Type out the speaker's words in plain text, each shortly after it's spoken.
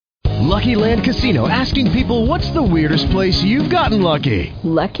Lucky Land Casino, asking people, what's the weirdest place you've gotten lucky?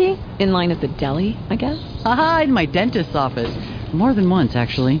 Lucky? In line at the deli, I guess? Aha, in my dentist's office. More than once,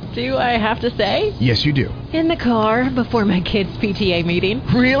 actually. Do I have to say? Yes, you do. In the car before my kids' PTA meeting.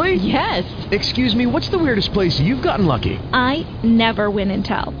 Really? Yes. Excuse me, what's the weirdest place you've gotten lucky? I never win and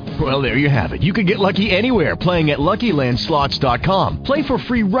tell. Well, there you have it. You can get lucky anywhere, playing at LuckyLandSlots.com. Play for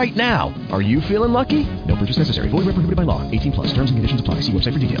free right now. Are you feeling lucky? No purchase necessary. Void where prohibited by law. 18 plus. Terms and conditions apply. See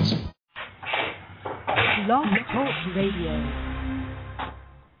website for details. Blog Talk Radio.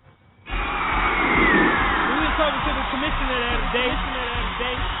 Talking to the commissioner the other day,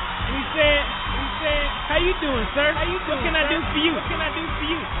 and he said, how you doing, sir? What can I do for you?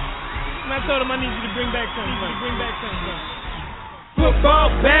 And I told him I need you to bring back something.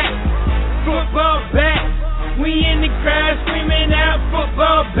 Football back. We in the crowd screaming out,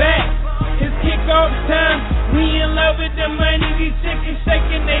 football back. It's kickoff time. We in love with the money. These chickens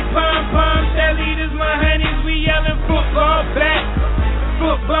shaking they pom-poms. Cheerleaders, my honeys, we yelling football back.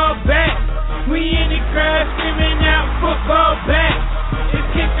 We in the crowd screaming out, football back. It's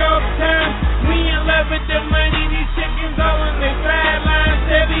kickoff time. We in love with the money. These chickens all on their sidelines.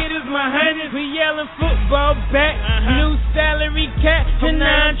 Cheerleaders, my honeys, we yelling football back. New salary cap, and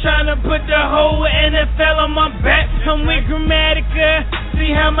now I'm trying to put the whole NFL on my back. I'm with Grammatica.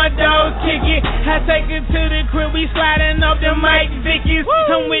 See how my dogs kick it. I take it to the crib, we sliding off the Mike Vickies.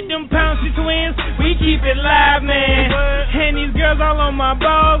 I'm with them Pouncy twins, we keep it live, man. And these girls all on my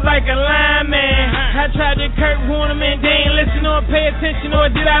balls like a lineman. I tried to Kurt Warner, man, they ain't listen or pay attention. Or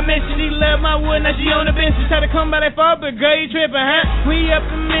did I mention he love my wood, now she on the bench. She try to come by that far, but girl, you tripping, huh? We up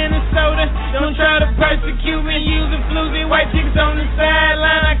in Minnesota, don't try to persecute me. Using floozy, white chicks on the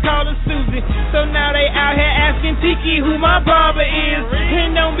sideline, I call her Susie. So now they out here asking Tiki who my barber is.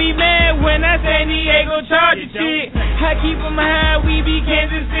 And don't be mad when I San Diego Charger chick. I keep them high, we be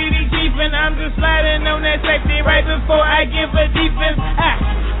Kansas City Chiefs, and I'm just sliding on that safety right before I give a defense.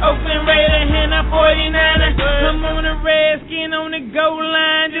 Oakland Raider and a 49er. I'm on a Redskin on the goal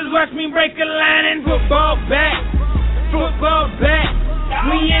line. Just watch me break a line and football back.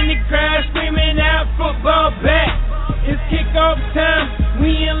 We in the crowd screaming out football back. It's kickoff time.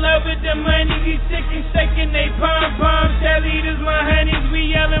 We in love with the money. These chickens shaking they pom-poms. Cheerleaders, my honeys,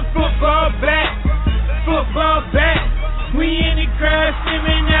 we yelling football back. We in the crowd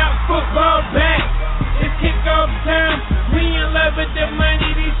screaming out football back. It's kickoff time. We in love with the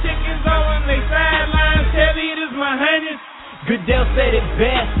money. These chickens all on their sidelines. Cheerleaders, my honeys. Goodell said it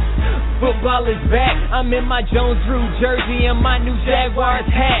best. Football is back. I'm in my Jones Drew jersey and my new Jaguars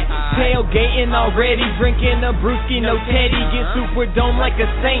hat. Tailgating already, drinking a brewski, no Teddy. Get super dome like a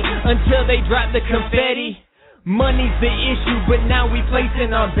saint until they drop the confetti. Money's the issue, but now we placing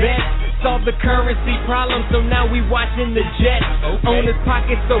our bets. Solve the currency problem, so now we watching the Jets. Owner's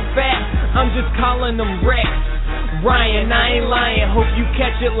pockets so fat, I'm just calling them Rex. Ryan, I ain't lying, hope you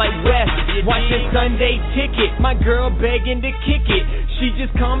catch it like West. Watching Sunday Ticket, my girl begging to kick it. She just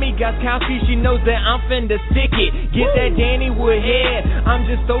called me Goskowski, she knows that I'm finna stick it. Get that Danny Woodhead, I'm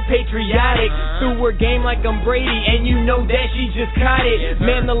just so patriotic. Threw her game like I'm Brady, and you know that she just caught it.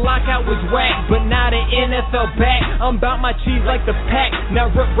 Man, the lockout was whack, but now the NFL back. I'm about my cheese like the pack, now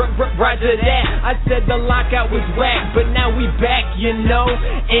roger that. I said the lockout was whack, but now we back, you know.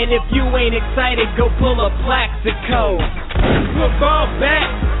 And if you ain't excited, go pull a Plaxico. Football back.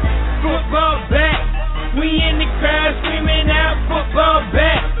 We in the crowd screaming out football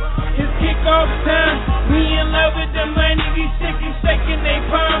back. It's kickoff time. We in love with the money. These chickens shaking they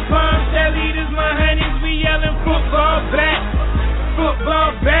pom-poms. Cheerleaders, my honeys, we yelling football back.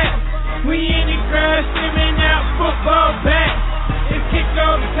 We in the crowd screaming out football back. It's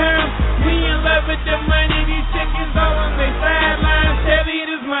kickoff time. We in love with the money. These chickens all on their sidelines.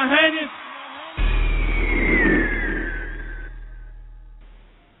 Cheerleaders, my honeys.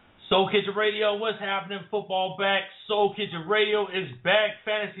 Soul Kitchen Radio, what's happening? Football back. Soul Kitchen Radio is back.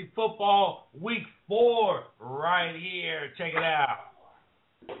 Fantasy football week 4 right here. Check it out.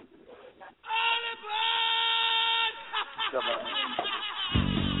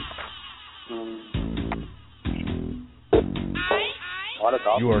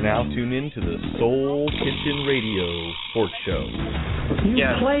 You are now tuned in to the Soul Kitchen Radio Sports Show. You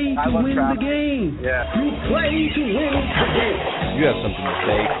play to win the game. Yeah. You play to win the game. You have something to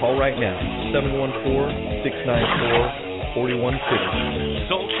say, call right now. 714-694-4150.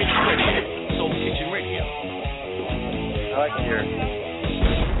 Soul Kitchen Radio. Soul Kitchen Radio. I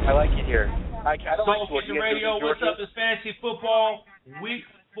like it here. I don't Soul like Kitchen Radio, what's up? It's Fantasy Football Week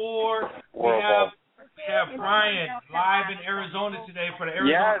 4. We have Brian live in Arizona today for the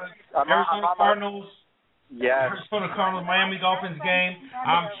Arizona Cardinals Yes. Going to come to the Miami Dolphins game.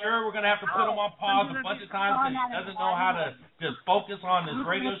 I'm sure we're going to have to put him on pause a bunch of times because he doesn't know how to just focus on this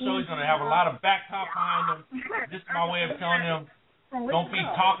radio show. He's going to have a lot of back talk behind him. This is my way of telling him, don't be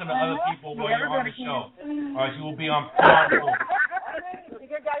talking to other people while you're on the show, or else you will be on pause.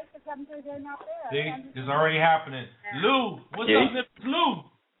 See, it's already happening. Lou, what's up, Memphis Lou?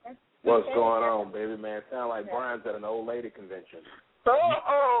 What's going on, baby, man? Sound like Brian's at an old lady convention.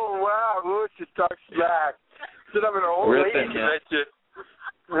 Oh, wow. Luke just talks back. Sit up in an old lady convention.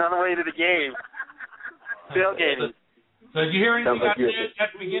 We're on the way to the game. Tailgating. So did you hear anything I said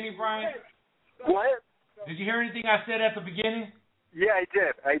at the beginning, Brian? What? Did you hear anything I said at the beginning? Yeah, I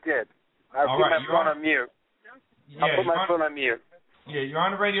did. I put my phone on mute. I put my phone on mute. Yeah, you're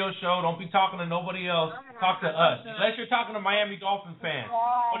on the radio show. Don't be talking to nobody else. Talk to us. Unless you're talking to Miami Dolphin fans.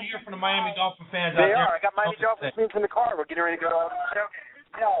 What do you hear from the Miami Dolphin fans out there? They are. I got Miami Dolphin fans in the car. We're getting ready to go.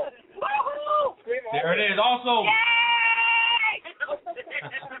 There it is. Also,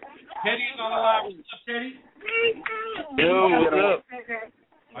 Teddy's on the line. What's up, Teddy? Yo, what's up?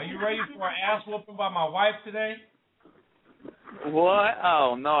 Are you ready for an ass whooping by my wife today? What?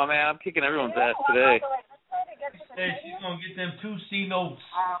 Oh, no, man. I'm kicking everyone's ass today. She said she's going to get them 2 C notes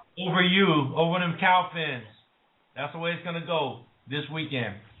over you, over them cow fins. That's the way it's going to go this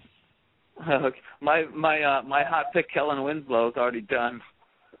weekend. My hot pick, Kellen Winslow, is already done.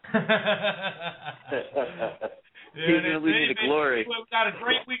 He's going to lead me to glory. We've got a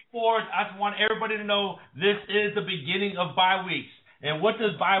great week 4. I just want everybody to know this is the beginning of bye weeks. And what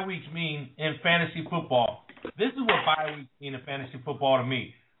does bye weeks mean in fantasy football? This is what bye weeks mean in fantasy football to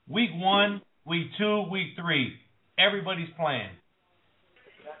me. Week 1, Week 2, Week 3, everybody's playing.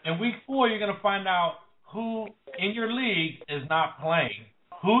 In Week 4, you're going to find out who in your league is not playing.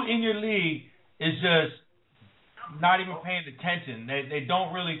 Who in your league is just not even paying attention. They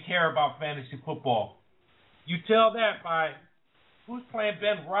don't really care about fantasy football. You tell that by who's playing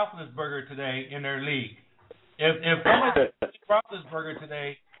Ben Roethlisberger today in their league. If somebody's playing Roethlisberger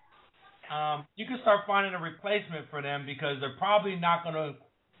today, you can start finding a replacement for them because they're probably not even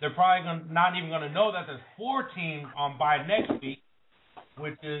going to know that there's 4 teams on bye next week,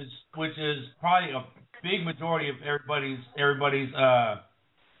 which is probably a big majority of everybody's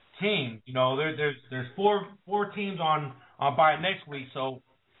team. You know, there's 4 teams on bye next week. So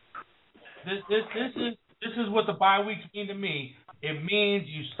this is what the bye weeks mean to me. It means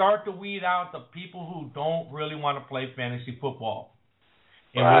you start to weed out the people who don't really want to play fantasy football.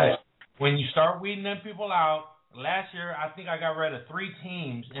 And right. When you start weeding them people out, last year I think I got rid of 3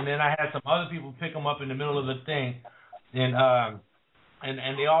 teams, and then I had some other people pick them up in the middle of the thing, and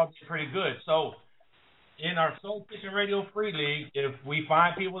they all did pretty good. So in our Soul Kitchen Radio Free League, if we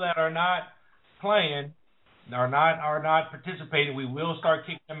find people that are not playing, are not participating, we will start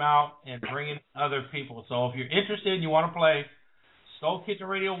kicking them out and bringing other people. So if you're interested and you want to play,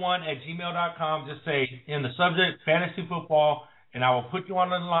 SoulKitchenRadio1@gmail.com. Just say in the subject fantasy football, and I will put you on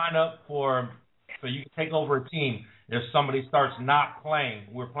the lineup so you can take over a team if somebody starts not playing.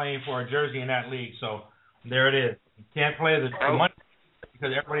 We're playing for a jersey in that league, so there it is. You can't play the money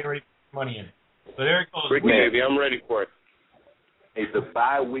because everybody already put money in. So there it goes. Rick, baby, I'm ready for it. Hey, the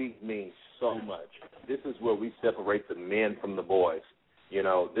bye week means so much. This is where we separate the men from the boys. You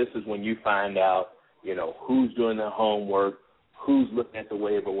know, this is when you find out, you know, who's doing their homework, who's looking at the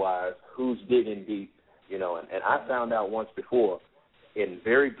waiver wires, who's digging deep, you know. And I found out once before, in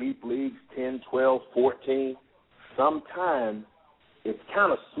very deep leagues, 10, 12, 14, sometimes it's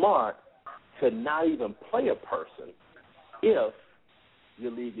kind of smart to not even play a person if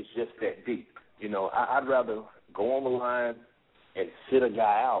your league is just that deep. You know, I'd rather go on the line and sit a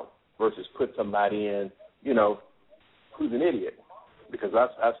guy out versus put somebody in, you know, who's an idiot. Because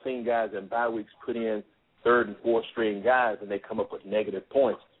I've seen guys in bye weeks put in 3rd and 4th string guys, and they come up with negative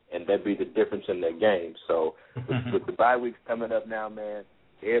points, and that'd be the difference in their game. So with the bye weeks coming up now, man,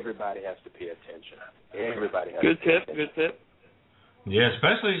 everybody has to pay attention. Everybody has to pay attention. Good tip. Yeah,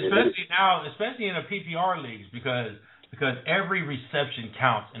 especially now, especially in the PPR leagues, because every reception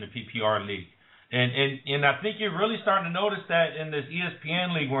counts in the PPR league. And I think you're really starting to notice that in this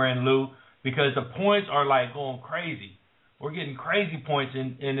ESPN league we're in, Lou, because the points are like going crazy. We're getting crazy points,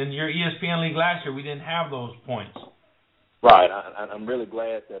 and in your ESPN league last year, we didn't have those points. Right. I'm really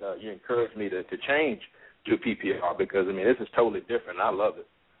glad that you encouraged me to change to PPR because, I mean, this is totally different. I love it.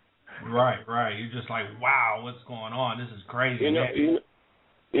 Right. You're just like, wow, what's going on? This is crazy. You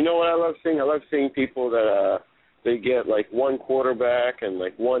know what I love seeing? I love seeing people that they get like one quarterback and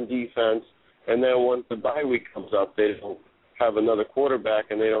like one defense, and then once the bye week comes up, they don't have another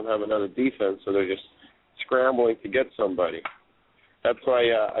quarterback and they don't have another defense, so they're just scrambling to get somebody. That's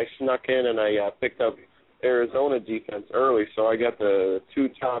why I snuck in and I picked up Arizona defense early, so I got the 2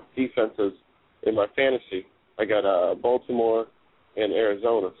 top defenses in my fantasy. I got Baltimore and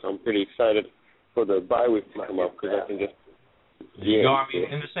Arizona, so I'm pretty excited for the bye week to come up because I can just. Yeah. I mean,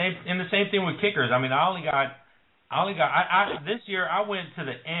 in the same thing with kickers. I mean, I this year I went to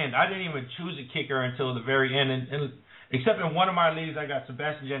the end. I didn't even choose a kicker until the very end, and except in one of my leagues, I got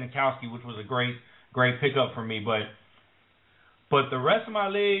Sebastian Janikowski, which was a great pickup for me. But the rest of my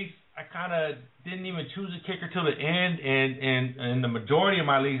leagues, I kind of didn't even choose a kicker till the end, and in the majority of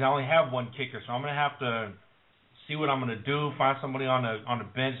my leagues, I only have one kicker, so I'm gonna have to see what I'm gonna do. Find somebody on the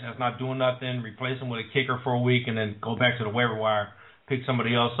bench that's not doing nothing, replace them with a kicker for a week, and then go back to the waiver wire, pick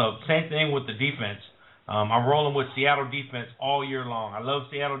somebody else up. Same thing with the defense. I'm rolling with Seattle defense all year long. I love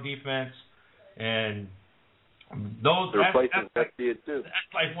Seattle defense, and that's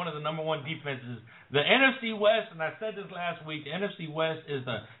like one of the number one defenses. The NFC West, and I said this last week, the NFC West is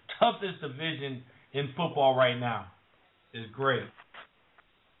the toughest division in football right now. It's great.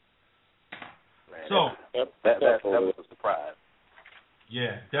 Man, so that was a surprise.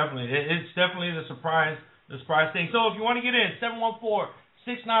 Yeah, definitely. It's definitely the surprise thing. So if you want to get in,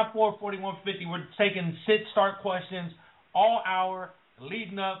 714-694-4150. We're taking sit-start questions all hour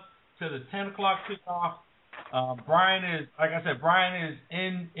leading up to the 10 o'clock kickoff. Brian is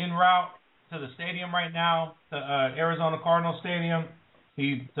en route to the stadium right now, the Arizona Cardinals Stadium,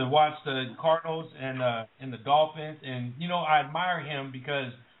 to watch the Cardinals and the Dolphins. And I admire him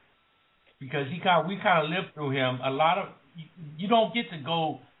because we kind of lived through him. A lot of you don't get to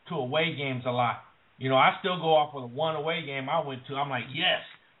go to away games a lot. I still go off with one away game I went to. I'm like, yes,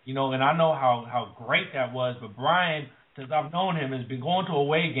 and I know how great that was. But Brian, since I've known him, has been going to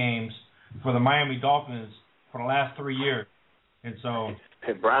away games for the Miami Dolphins for the last 3 years. And so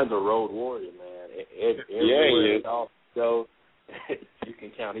Brian's a road warrior, man. Everywhere he go, you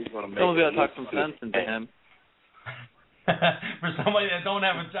can count. He's going to make. We'll be able to talk some sense into him. For somebody that don't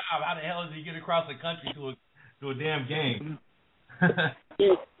have a job, how the hell does he get across the country to a damn game?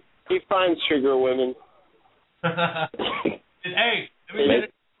 He finds sugar women. Hey, maybe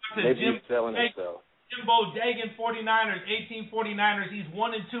he's selling himself. Jimbo Dagan, 49ers, 1849ers. He's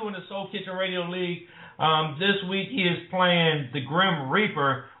 1-2 in the Soul Kitchen Radio League. This week he is playing the Grim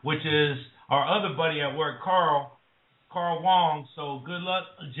Reaper, which is our other buddy at work, Carl Wong. So good luck,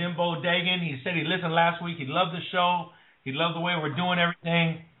 Jimbo Dagan. He said he listened last week. He loved the show. He loved the way we're doing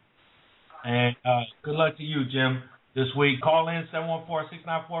everything. And good luck to you, Jim, this week. Call in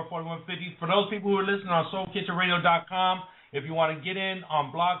 714-694-4150. For those people who are listening on SoulKitchenRadio.com, if you want to get in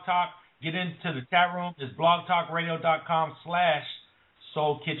on Blog Talk, get into the chat room. It's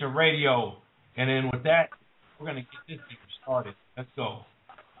blogtalkradio.com/SoulKitchenRadio. And then with that, we're going to get this thing started. Let's go.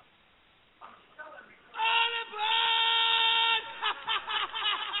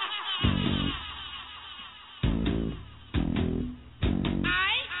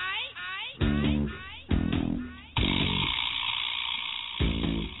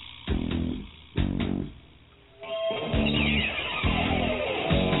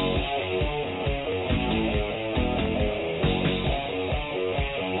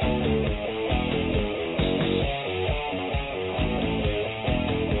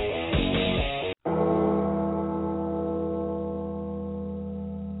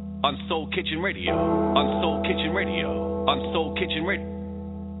 On Soul Kitchen Radio, on Soul Kitchen Radio, on Soul Kitchen Radio.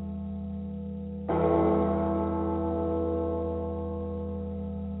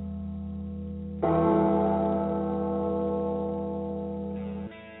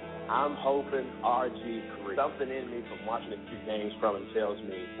 I'm hoping RG3. Something in me from watching a few games from him tells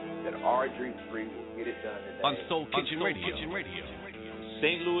me that RG3 will get it done today. On Soul Kitchen Radio.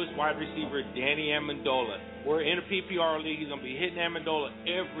 St. Louis wide receiver Danny Amendola. We're in a PPR league. He's going to be hitting Amendola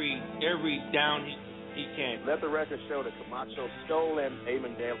every down he can. Let the record show that Camacho stole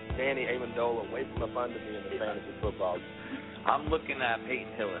Danny Amendola away from up under me in the fantasy football. I'm looking at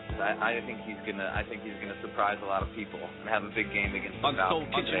Peyton Hillis. I think he's gonna surprise a lot of people and have a big game against the Falcons.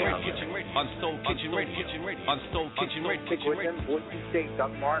 On Soul Kitchen Radio. On Soul Kitchen Radio. Boise State,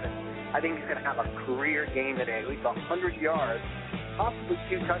 Doug Martin. I think he's gonna have a career game today, at least 100 yards. Possibly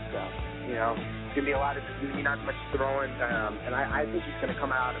 2 touchdowns. It's going to be a lot of not much throwing, and I think he's going to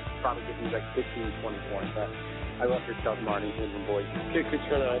come out and probably give me like 15, 20 points. I love your Doug Martin from Boise. Kicker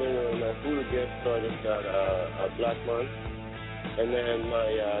trainer, I didn't really know who to get, so I just got a Black Month. And then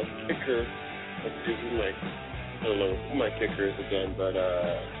my kicker, I don't know who my kicker is again, but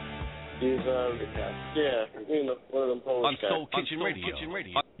he's one of them Polish guys. On Soul Kitchen Radio.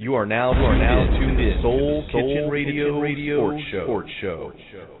 You are now tuned in Soul Kitchen Radio Sports Show.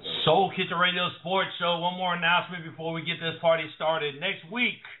 Soul Kitchen Radio Sports Show. One more announcement before we get this party started. Next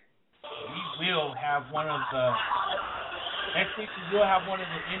week, we will have one of the next week. We will have one of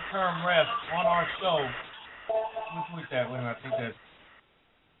the interim refs on our show. Which week that? Wait a minute, I think that's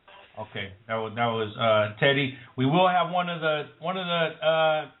okay. That was Teddy. We will have one of the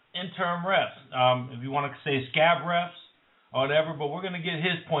interim refs. If you want to say scab refs or whatever, but we're gonna get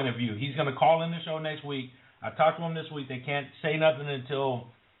his point of view. He's gonna call in the show next week. I talked to him this week. They can't say nothing until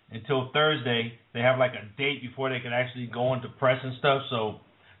Thursday. They have like a date before they can actually go into press and stuff.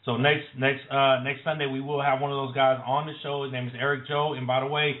 So next Sunday we will have one of those guys on the show. His name is Eric Joe, and by the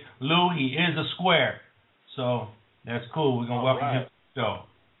way, Lou, he is a square, so that's cool. We're gonna welcome him to the show.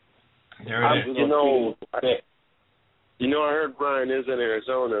 There it is. I heard Brian is in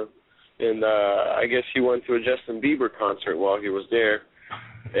Arizona, and I guess he went to a Justin Bieber concert while he was there.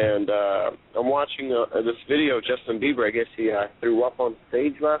 And I'm watching this video of Justin Bieber. I guess he threw up on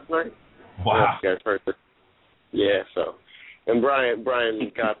stage last night. Wow. You guys heard this? Yeah. So, and Brian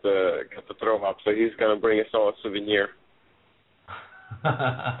got the throw up, so he's gonna bring us all a souvenir.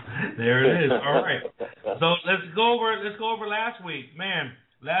 There it is. All right. So let's go over last week. Man,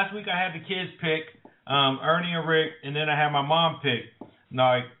 last week I had the kids pick Ernie and Rick, and then I had my mom pick.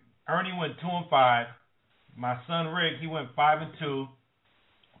 Now Ernie went 2-5. My son Rick, he went 5-2.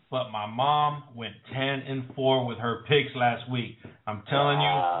 But my mom went 10-4 with her picks last week. I'm telling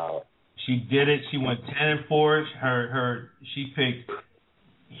you, she did it. She went 10-4. She picked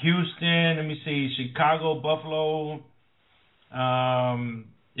Houston. Let me see, Chicago, Buffalo.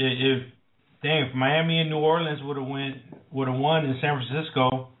 If Miami and New Orleans would have won in San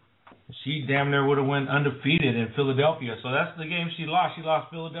Francisco, she damn near would have went undefeated in Philadelphia. So that's the game she lost. She lost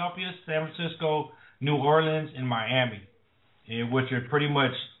Philadelphia, San Francisco, New Orleans, and Miami, which are pretty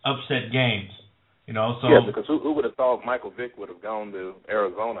much upset games, So yeah, because who would have thought Michael Vick would have gone to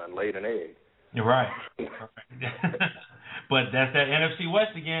Arizona and laid an egg? You're right. But that's that NFC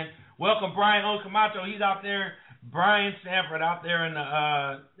West again. Welcome, Brian O. Camacho. He's out there. Brian Sanford out there in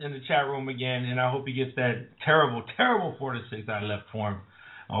the chat room again, and I hope he gets that terrible 4-6 I left for him.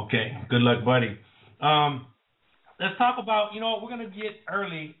 Okay, good luck, buddy. Let's talk about. We're gonna get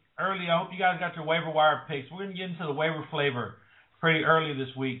early. I hope you guys got your waiver wire picks. We're going to get into the waiver flavor pretty early this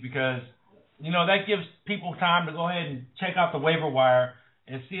week because, that gives people time to go ahead and check out the waiver wire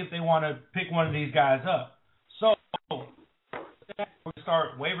and see if they want to pick one of these guys up. So, we're going to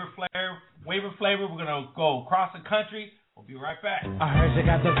start waiver flavor. We're going to go across the country. We'll be right back. I heard you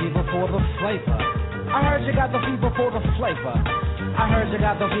got the fever for the flavor. I heard you got the fever for the flavor. I heard you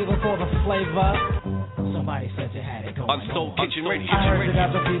got the fever for the flavor. Somebody said you had it going on Soul Kitchen Radio. I heard you got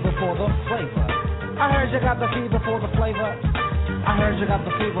the fever for the flavor. I heard you got the fever for the flavor. I heard you got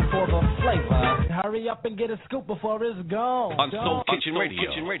the fever for the flavor. Hurry up and get a scoop before it's gone. On Soul Kitchen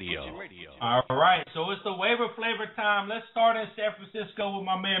Radio. All right, so it's the waiver flavor time. Let's start in San Francisco with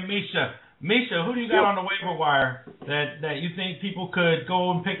my man Misha. Misha, who do you got on the waiver wire that you think people could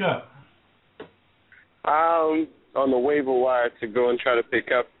go and pick up? On the waiver wire to go and try to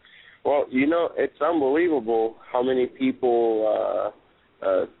pick up. Well, it's unbelievable how many people,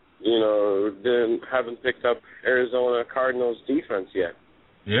 haven't picked up Arizona Cardinals defense yet.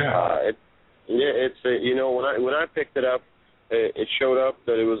 Yeah. When I picked it up, it showed up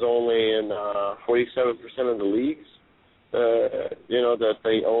that it was only in 47% of the leagues, that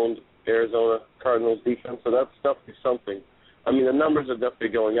they owned Arizona Cardinals defense. So that stuff is something. I mean, the numbers are definitely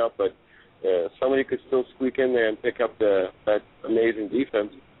going up, but somebody could still squeak in there and pick up that amazing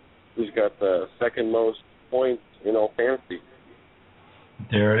defense. Who's got the second most points, fantasy.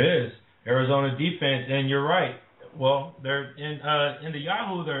 There it is. Arizona defense, and you're right. Well, they're in the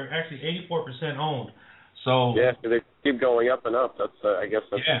Yahoo, they're actually 84% owned. So yeah, they keep going up and up. That's I guess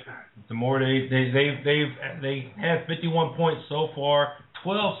that's the more they had 51 points so far,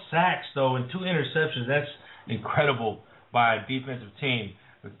 12 sacks though, and 2 interceptions. That's incredible by a defensive team.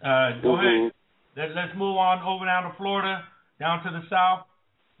 Go ahead. Let's move on over down to Florida, down to the South.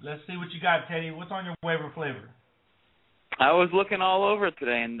 Let's see what you got, Teddy. What's on your waiver flavor? I was looking all over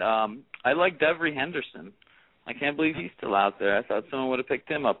today, and I like Devery Henderson. I can't believe he's still out there. I thought someone would have picked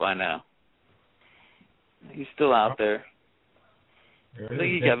him up by now. He's still out there. I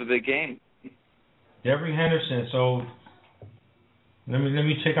think he could have a big game. Devery Henderson. So let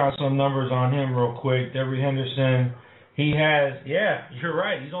me check out some numbers on him real quick. Devery Henderson. He has, you're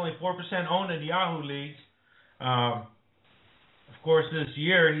right. He's only 4% owned in the Yahoo leagues. Of course, this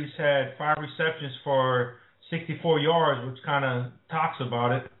year he's had 5 receptions for 64 yards, which kind of talks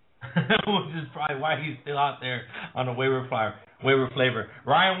about it, which is probably why he's still out there on the waiver flavor.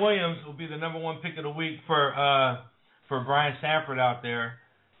 Ryan Williams will be the number 1 pick of the week for Brian Sanford out there.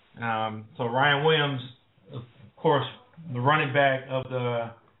 So Ryan Williams, of course, the running back of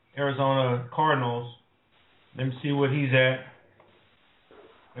the Arizona Cardinals. Let me see what he's at.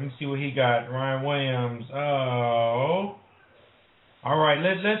 Let me see what he got. Ryan Williams. Oh. All right,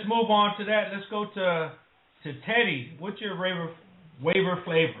 let's move on to that. Let's go to Teddy. What's your waiver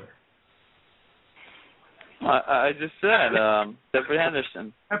flavor? I just said Jeffrey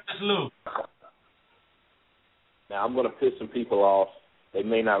Henderson. Memphis Lou. Now, I'm going to piss some people off. They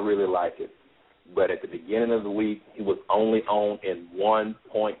may not really like it. But at the beginning of the week, he was only owned in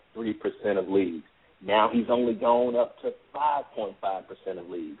 1.3% of leagues. Now he's only gone up to 5.5% of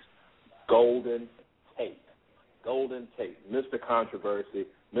leagues. Golden Tate. Mr. Controversy,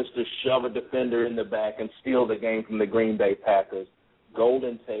 Mr. Shove a defender in the back and steal the game from the Green Bay Packers.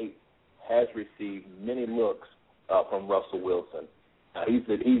 Golden Tate has received many looks from Russell Wilson. He's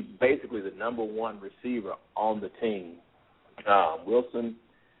basically the number one receiver on the team. Wilson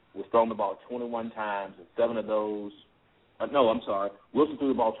was thrown the ball 21 times, and 7 of those Wilson threw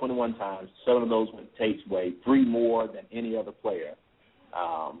the ball 21 times. 7 of those went Tate's way, 3 more than any other player.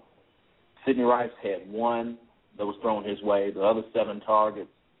 Sidney Rice had 1 that was thrown his way. The other 7 targets,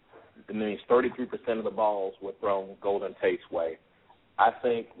 that means 33% of the balls were thrown Golden Tate's way. I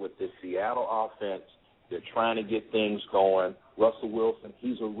think with the Seattle offense, they're trying to get things going. Russell Wilson,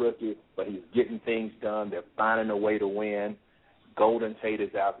 he's a rookie, but he's getting things done. They're finding a way to win. Golden Tate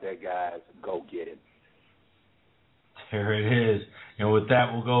is out there, guys. Go get it. There it is. And with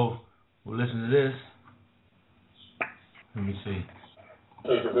that, we'll listen to this. Let me see.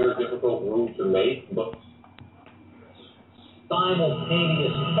 It's a very difficult move to make, but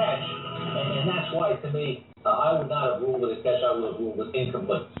simultaneous catch, and that's why, to me, I would not have ruled it a catch. I would have ruled it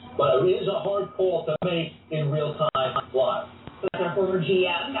incomplete. But it is a hard call to make in real time live. Our former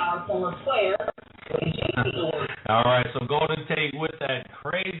GM, our former player. All right, so Golden Tate with that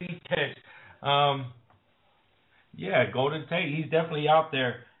crazy catch. Golden Tate, he's definitely out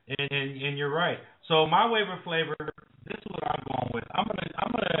there, and you're right. So my waiver flavor, this is what I'm going with. I'm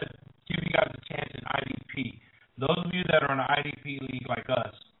gonna give you guys a chance in IDP. Those of you that are in an IDP league like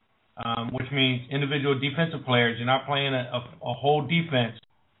us, which means individual defensive players, you're not playing a whole defense.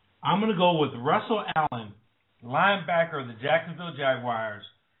 I'm gonna go with Russell Allen, linebacker of the Jacksonville Jaguars.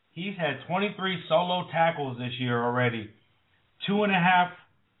 He's had 23 solo tackles this year already, 2.5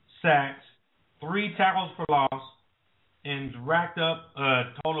 sacks, 3 tackles for loss, and racked up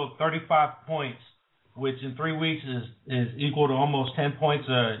a total of 35 points, which in 3 weeks is equal to almost 10 points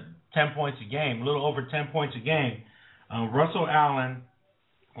a game, a little over 10 points a game. Russell Allen,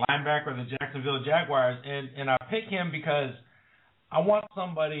 linebacker of the Jacksonville Jaguars, and I pick him because I want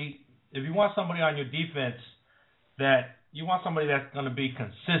somebody. If you want somebody on your defense you want somebody that's going to be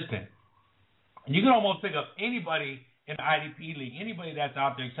consistent. And you can almost pick up anybody in the IDP league, anybody that's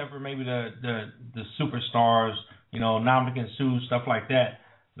out there except for maybe the superstars, Ndamukong Suh, stuff like that.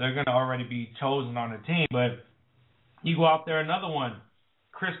 They're going to already be chosen on the team. But you go out there, another one,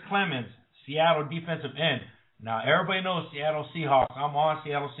 Chris Clemens, Seattle defensive end. Now, everybody knows Seattle Seahawks. I'm on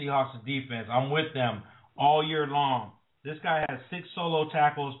Seattle Seahawks defense. I'm with them all year long. This guy has 6 solo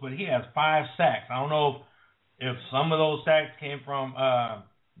tackles, but he has 5 sacks. I don't know if some of those sacks came from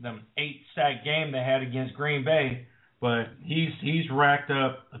them 8-sack game they had against Green Bay, but he's racked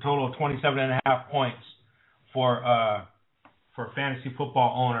up a total of 27.5 points for fantasy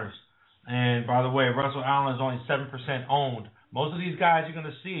football owners. And by the way, Russell Allen is only 7% owned. Most of these guys you're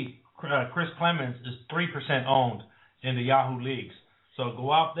going to see, Chris Clemens is 3% owned in the Yahoo leagues. So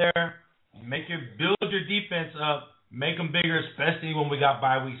go out there, build your defense up, make them bigger, especially when we got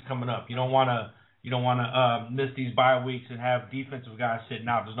bye weeks coming up. You don't want to miss these bye weeks and have defensive guys sitting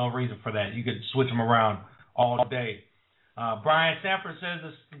out. There's no reason for that. You could switch them around all day. Brian Sanford says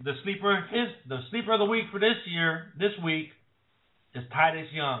the sleeper of the week for this week is Titus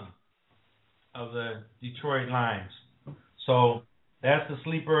Young of the Detroit Lions. So that's the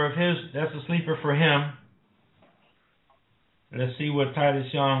sleeper of his. That's the sleeper for him. Let's see what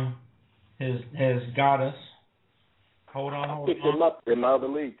Titus Young has got us. Hold on. I picked him up in my other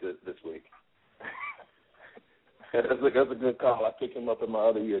league this week. That's a good call. I picked him up in my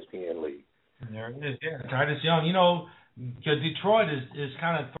other ESPN league. There it is. Yeah, Titus Young. Detroit is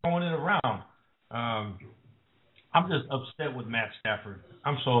kind of throwing it around. I'm just upset with Matt Stafford.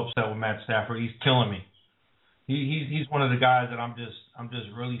 I'm so upset with Matt Stafford. He's killing me. He's one of the guys that I'm just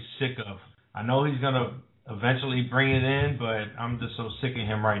really sick of. I know he's gonna eventually bring it in, but I'm just so sick of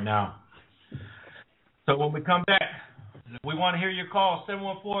him right now. So when we come back, we want to hear your call,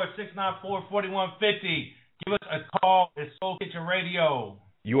 714-694-4150. Give us a call. It's Soul Kitchen Radio.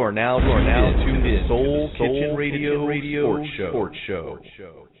 You are now tuned in to Soul Kitchen Radio Sports Show.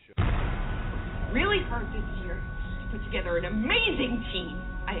 Really hard this year to put together an amazing team.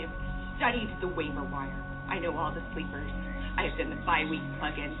 I I have studied the waiver wire. I know all the sleepers. I have done the bye-week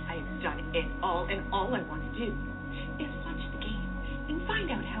plug-in. I have done it all, and all I want to do is watch the game and find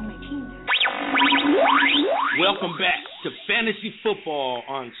out how my team does. Welcome back to Fantasy Football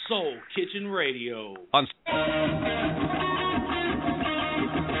on Soul Kitchen Radio.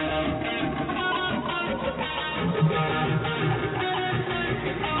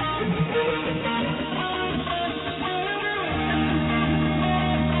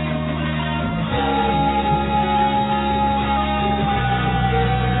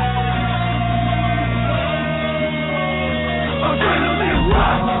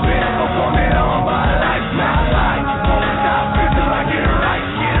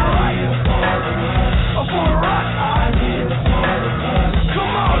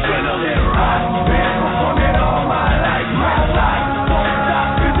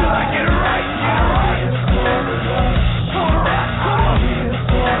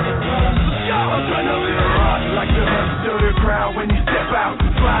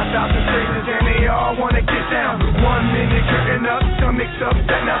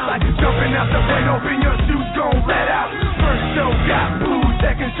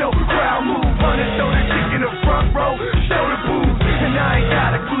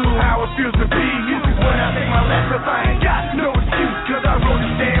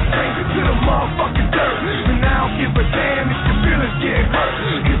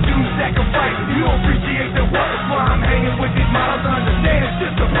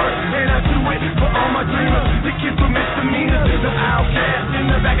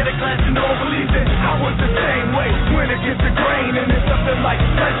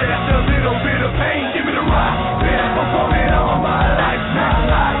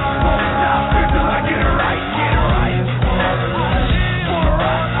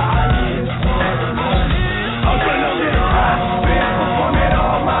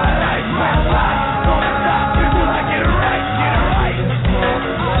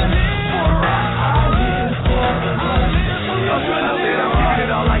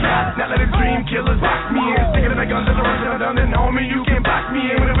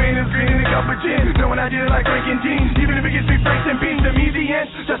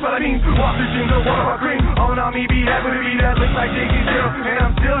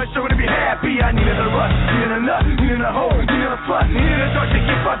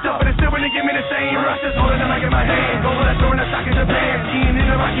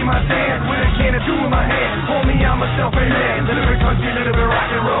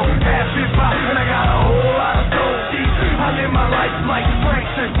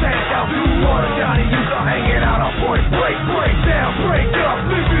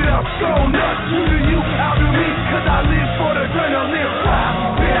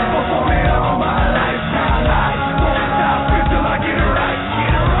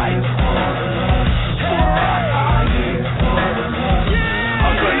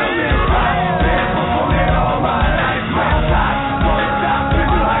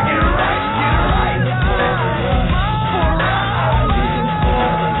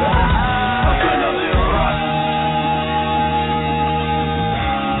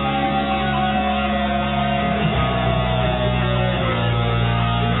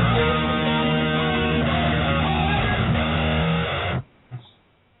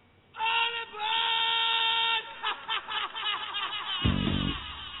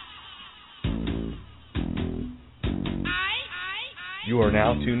 You are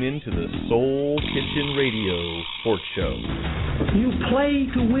now tuned in to the Soul Kitchen Radio Sports Show. You play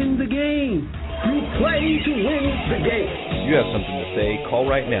to win the game. You play to win the game. You have something to say, call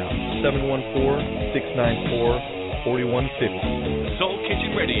right now, 714-694-4150. Soul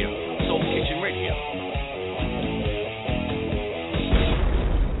Kitchen Radio. Soul Kitchen Radio.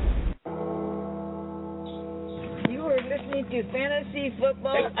 You are listening to Fantasy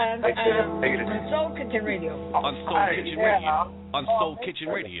Football on Soul Kitchen Radio. On Soul Kitchen Radio. On Soul Kitchen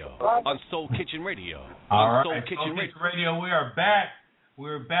Radio. On Soul Kitchen Radio. All right, Soul Kitchen Radio. We are back.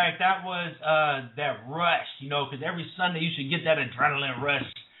 We're back. That was that rush, because every Sunday you should get that adrenaline rush,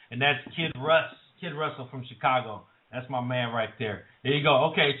 and that's Kid Russell from Chicago. That's my man right there. There you go.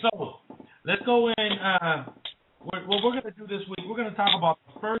 Okay, so let's go in. What we're going to do this week, we're going to talk about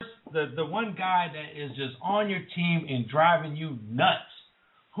the one guy that is just on your team and driving you nuts.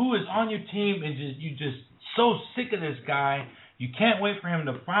 Who is on your team and you just so sick of this guy. You can't wait for him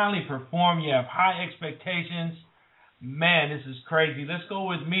to finally perform. You have high expectations. Man, this is crazy. Let's go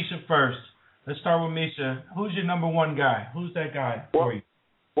with Misha first. Let's start with Misha. Who's your number one guy? Who's that guy for you?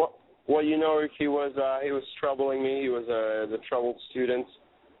 Well, he was troubling me. He was the troubled student.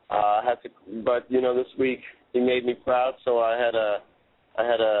 But this week he made me proud, so I had I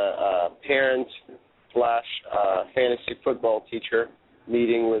had a parent / fantasy football teacher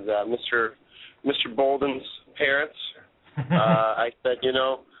meeting with Mr. Bolden's parents. I said,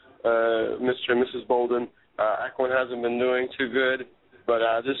 Mr. and Mrs. Bolden, Eklund hasn't been doing too good, but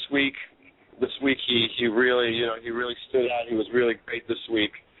this week he really stood out. He was really great this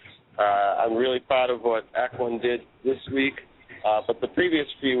week. I'm really proud of what Eklund did this week, but the previous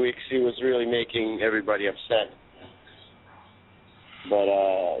few weeks he was really making everybody upset. But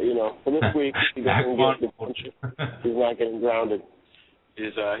for this week he doesn't get the punch. He's not getting grounded.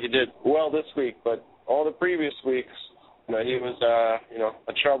 He did well this week, but all the previous weeks, he was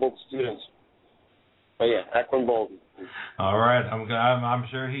a troubled student. But yeah, Eklund Bolden. All right, I'm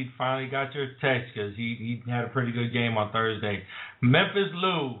sure he finally got your text because he had a pretty good game on Thursday. Memphis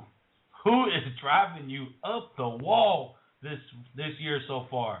Lou, who is driving you up the wall this year so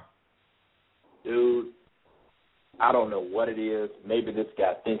far? Dude, I don't know what it is. Maybe this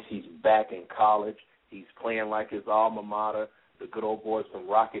guy thinks he's back in college. He's playing like his alma mater, the good old boys from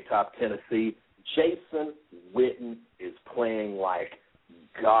Rocky Top, Tennessee. Jason Witten is playing like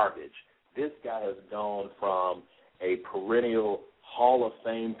garbage. This guy has gone from a perennial Hall of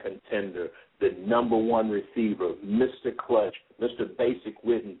Fame contender, the number one receiver, Mr. Clutch, Mr. Basic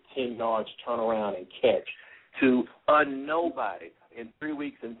Witten, 10 yards, turn around and catch, to a nobody in 3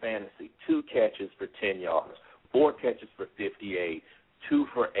 weeks in fantasy, 2 catches for 10 yards, 4 catches for 58, 2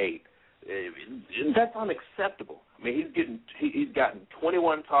 for 8. That's unacceptable. I mean, he's gotten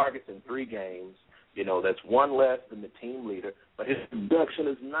 21 targets in 3 games. That's 1 less than the team leader, but his production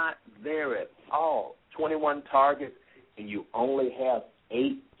is not there at all. 21 targets, and you only have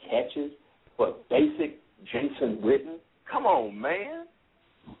 8 catches for basic Jason Witten? Come on, man.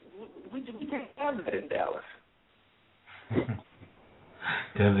 We can't have that in Dallas.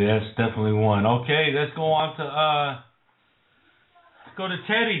 That's definitely one. Okay, let's go on to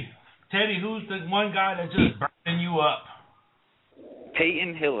Teddy. Teddy, who's the one guy that's just burning you up?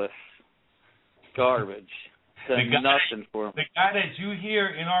 Peyton Hillis. Garbage. Nothing for him. The guy that you hear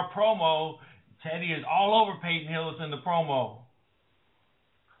in our promo, Teddy is all over Peyton Hillis in the promo.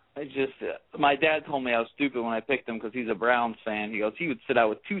 My dad told me I was stupid when I picked him because he's a Browns fan. He goes, he would sit out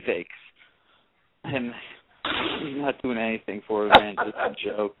with toothaches. And he's not doing anything for it, man. Just a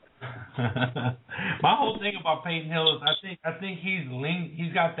joke. My whole thing about Peyton Hillis, I think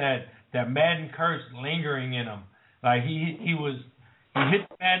he's got that Madden curse lingering in him. Like he hit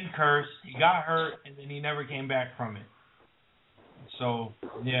the Madden curse, he got hurt, and then he never came back from it. So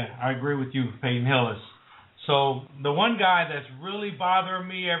yeah, I agree with you, Peyton Hillis. So the one guy that's really bothering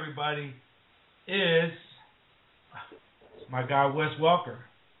me, everybody, is my guy Wes Welker.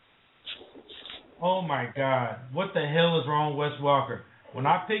 Oh my God, what the hell is wrong with Wes Welker? When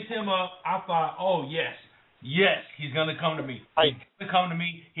I picked him up, I thought, oh yes, he's gonna come to me.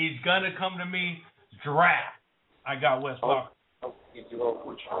 He's gonna come to me. Draft. I got Wes Welker.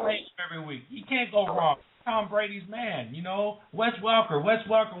 Every week. He can't go wrong. Tom Brady's man, Wes Welker. Wes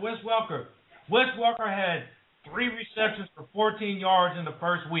Welker had 3 receptions for 14 yards in the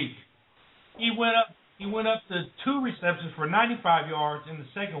first week. He went up to 2 receptions for 95 yards in the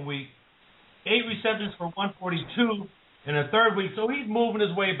second week, 8 receptions for 142 in the third week. So he's moving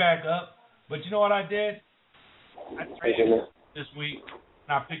his way back up. But you know what I did? I traded him this week,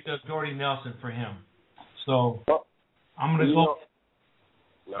 and I picked up Jordy Nelson for him. So I'm going to go.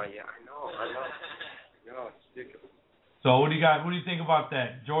 No, yeah, I know. No, it's ridiculous. So what do you got? What do you think about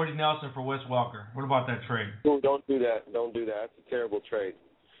that? Jordy Nelson for Wes Welker. What about that trade? Don't do that. That's a terrible trade.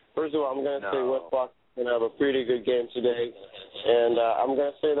 First of all, I'm going to say Wes Welker's going to have a pretty good game today. And I'm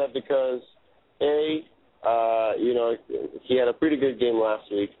going to say that because, A, he had a pretty good game last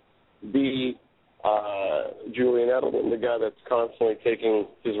week. B, Julian Edelman, the guy that's constantly taking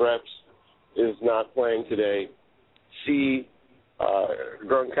his reps, is not playing today. C,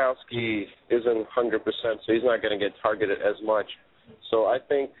 Gronkowski isn't 100%, so he's not going to get targeted as much. So I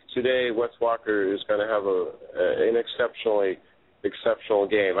think today Wes Welker is going to have an exceptional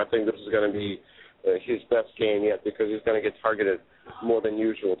game. I think this is going to be his best game yet because he's going to get targeted more than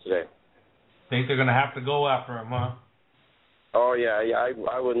usual today. Think they're going to have to go after him, huh? Oh yeah.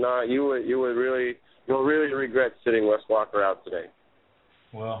 I would not. You'll really regret sitting Wes Welker out today.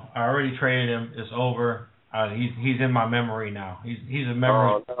 Well, I already traded him. It's over. He's in my memory now. He's a memory.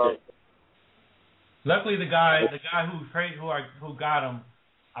 Oh, no. Luckily, the guy who got him,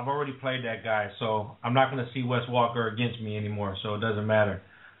 I've already played that guy, so I'm not going to see Wes Welker against me anymore. So it doesn't matter.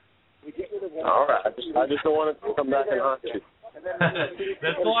 All right. I just don't want to come back and haunt you.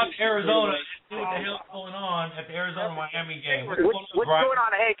 Let's go out to Arizona and see what the hell's going on at the Arizona-Miami game. What's going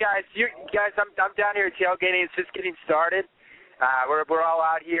on? Hey, guys, I'm down here tailgating. It's just getting started. We're all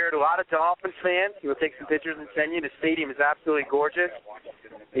out here. A lot of Dolphins fans. We'll take some pictures and send you. The stadium is absolutely gorgeous.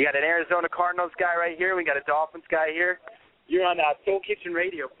 You got an Arizona Cardinals guy right here. We got a Dolphins guy here. You're on Soul Kitchen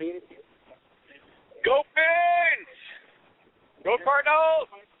Radio, Phoenix. Go Fins! Go Cardinals!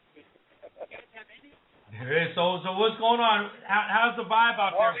 So what's going on? How's the vibe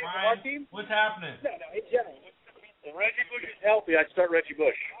out there, Brian? What's happening? No, it's general. If Reggie Bush is healthy, I'd start Reggie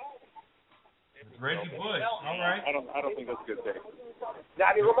Bush. Reggie Bush, all right. I don't think that's a good pick. Now,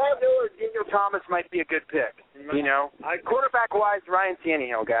 I mean, Lamar Miller or Daniel Thomas might be a good pick. You know, quarterback-wise, Ryan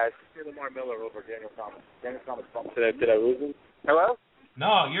Tannehill, guys. Lamar Miller over Daniel Thomas. Daniel Thomas. Did I lose him? Hello?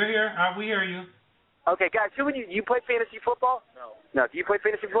 No, you're here. We hear you. Okay, guys. Who would you play fantasy football? No. Do you play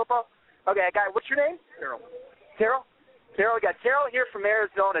fantasy football? Okay, guy. What's your name? Terrell. Terrell. We got Terrell here from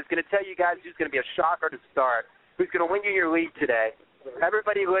Arizona. Is going to tell you guys who's going to be a shocker to start. Who's going to win you your league today?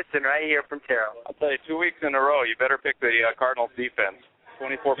 Everybody listen right here from Terrell. I'll tell you, 2 weeks in a row, you better pick the Cardinals defense.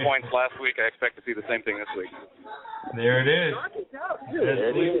 24 points last week. I expect to see the same thing this week. There it is.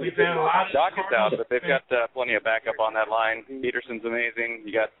 We've had a lot of Doc is out, but they've got plenty of backup on that line. Peterson's amazing.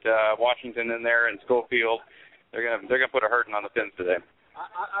 You got Washington in there and Schofield. They're gonna put a hurting on the Fins today.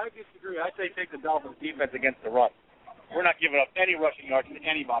 I disagree. I say take the Dolphins defense against the run. We're not giving up any rushing yards to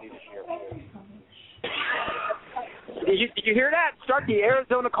anybody this year. Did you hear that? Start the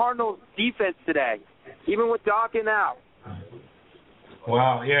Arizona Cardinals defense today, even with Dawkins out.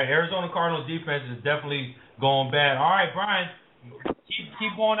 Wow, yeah, Arizona Cardinals defense is definitely going bad. All right, Brian,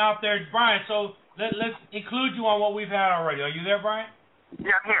 keep going out there. Brian, so let's include you on what we've had already. Are you there, Brian?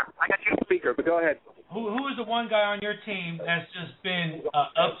 Yeah, I'm here. I got you on speaker, but go ahead. Who is the one guy on your team that's just been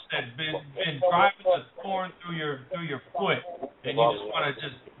upset, been driving the thorn through your foot, and you just want to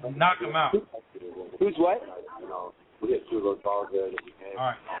just knock him out? Who's what? We had 2 of those balls there.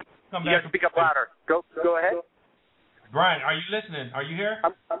 All right, come you back. You speak up louder. Go ahead. Brian, are you listening? Are you here?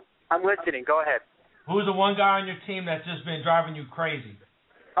 I'm listening. Go ahead. Who's the one guy on your team that's just been driving you crazy?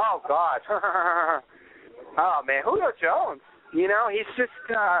 Oh, God. Oh, man. Julio Jones. You know, he's just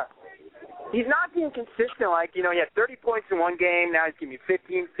he's not being consistent. Like, you know, he had 30 points in one game. Now he's giving me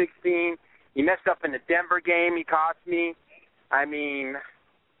 15, 16. He messed up in the Denver game. He cost me. I mean,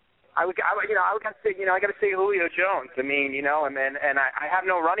 I got to say Julio Jones. I mean, you know, and I have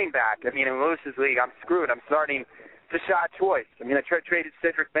no running back. I mean, in Lewis's league, I'm screwed. I'm starting Rashad Choice. I mean, I traded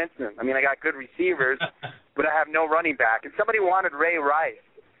Cedric Benson. I mean, I got good receivers, but I have no running back. And somebody wanted Ray Rice.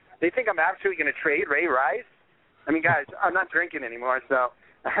 They think I'm actually going to trade Ray Rice? I mean, guys, I'm not drinking anymore, so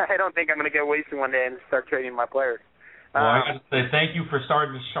I don't think I'm going to get wasted one day and start trading my players. Well, I got to say thank you for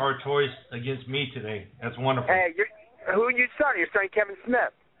starting Rashad Choice against me today. That's wonderful. Hey, who are you starting? You're starting Kevin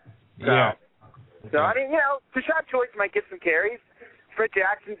Smith. So, yeah. So, I mean, you know, Rashad Choice might get some carries. Fred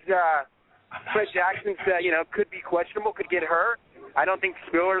Jackson's could be questionable, could get hurt. I don't think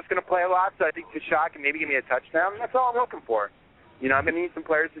Spiller's going to play a lot, so I think Rashad can maybe give me a touchdown. That's all I'm looking for. You know, I'm going to need some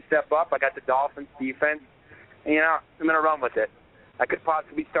players to step up. I got the Dolphins defense. And, you know, I'm going to run with it. I could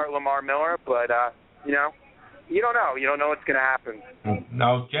possibly start Lamar Miller, but, you know, you don't know. You don't know what's going to happen.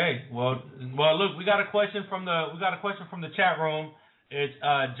 Okay. Well, look, we got a question from the chat room. It's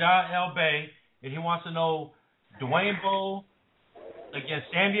Ja El Bay, and he wants to know Dwayne Bowe against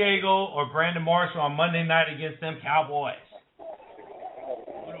San Diego or Brandon Marshall on Monday night against them Cowboys.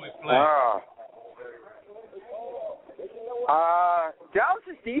 Who do we play?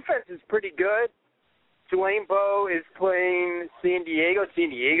 Dallas' defense is pretty good. Dwayne Bowe is playing San Diego. San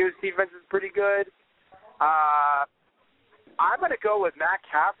Diego's defense is pretty good. I'm going to go with Matt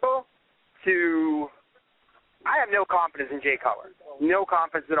Castle I have no confidence in Jay Cutler. No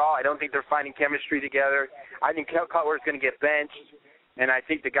confidence at all. I don't think they're finding chemistry together. I think Cutler's going to get benched, and I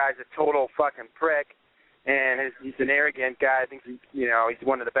think the guy's a total fucking prick, and he's an arrogant guy. I think he's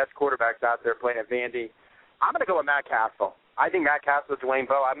one of the best quarterbacks out there playing at Vandy. I'm going to go with Matt Castle. I think Matt Castle is Dwayne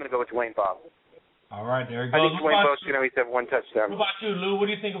Bowe. I'm going to go with Dwayne Bowe. All right, there you go. I think Dwayne Bowe's going to at least have one touchdown. What about you, Lou? What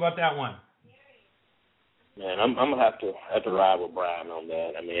do you think about that one? Man, I'm gonna have to ride with Brian on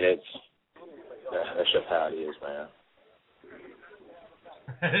that. I mean, that's just how it is, man.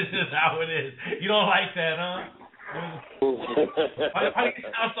 It's just how it is. You don't like that, huh? Why do you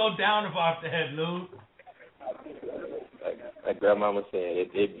sound so down about that, Lou? Like Grandmama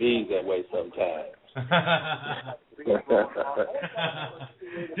said, it bees that way sometimes.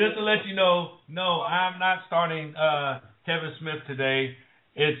 Just to let you know, no, I'm not starting Kevin Smith today.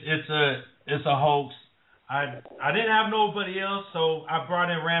 It's a hoax. I didn't have nobody else, so I brought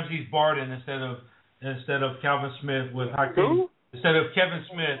in Ramses Barden instead of Calvin Smith with Hakeem. Instead of Kevin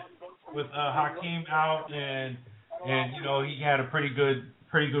Smith with Hakeem out and you know he had a pretty good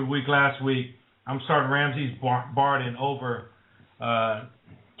week last week. I'm starting Ramses Barden over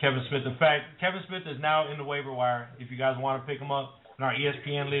Kevin Smith. In fact, Kevin Smith is now in the waiver wire. If you guys want to pick him up in our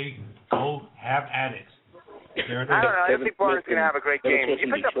ESPN league, go have at it. There it is. I don't know. I think Barton's going to have a great game. You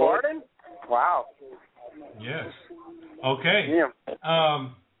picked up Barton? Wow. Yes. Okay.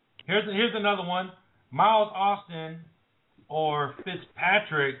 Here's another one. Miles Austin or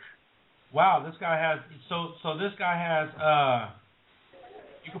Fitzpatrick. Wow, this guy has this guy has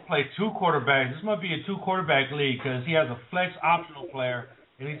you can play 2 quarterbacks. This might be a 2 quarterback league because he has a flex optional player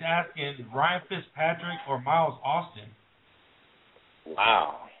and he's asking Ryan Fitzpatrick or Miles Austin.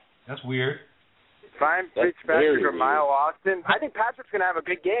 Wow. That's weird. Ryan Fitzpatrick or Miles Austin. I think Patrick's going to have a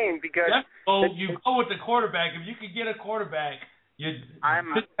good game because you go with the quarterback. If you could get a quarterback,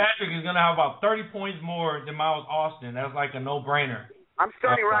 Fitzpatrick is going to have about 30 points more than Miles Austin. That's like a no-brainer. I'm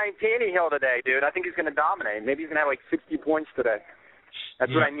starting Ryan Tannehill today, dude. I think he's going to dominate. Maybe he's going to have like 60 points today. That's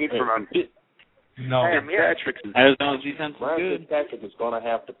what I need from him. No, Fitzpatrick Arizona's defense is Ryan good. Fitzpatrick is going to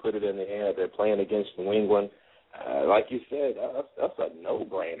have to put it in the air. They're playing against New England. Like you said, that's a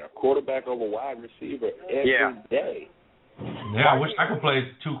no-brainer. Quarterback over wide receiver every day. Yeah, I wish I could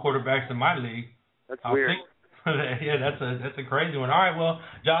play 2 quarterbacks in my league. That's weird. Yeah, that's a crazy one. All right, well,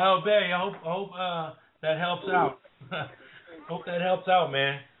 Jael Bay, I hope that helps out. Hope that helps out,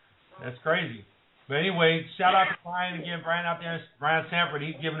 man. That's crazy. But anyway, shout out to Brian again. Brian out there, Brian Sanford.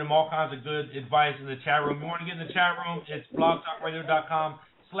 He's giving them all kinds of good advice in the chat room. If you want to get in the chat room, it's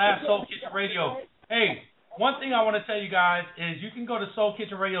blogtalkradio.com/SoulKitchenRadio. Hey, one thing I want to tell you guys is you can go to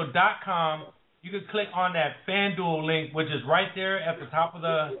SoulKitchenRadio.com. You can click on that FanDuel link, which is right there at the top of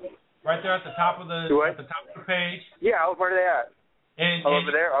the page. Yeah, where are they at? And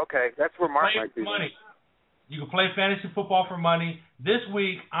over there? Okay, that's where Mark might be. Money. You can play fantasy football for money. This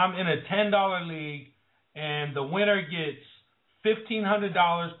week, I'm in a $10 league, and the winner gets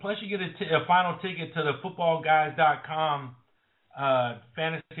 $1,500, plus you get a final ticket to the footballguys.com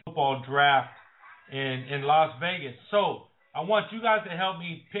fantasy football draft in Las Vegas. So I want you guys to help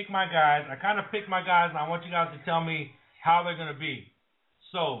me pick my guys. I kind of picked my guys, and I want you guys to tell me how they're going to be.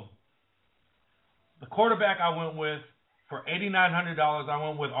 So the quarterback I went with, for $8,900, I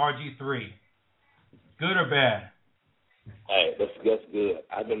went with RG3. Good or bad? Hey, that's good.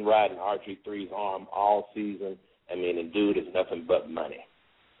 I've been riding RG3's arm all season. I mean, the dude is nothing but money.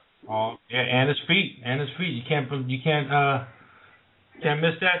 Oh, yeah, and his feet. You can't miss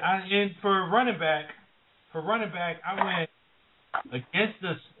that. And for running back, I went against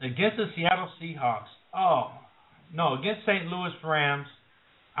the Seattle Seahawks. Oh no, against St. Louis Rams,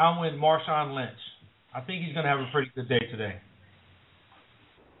 I went Marshawn Lynch. I think he's going to have a pretty good day today.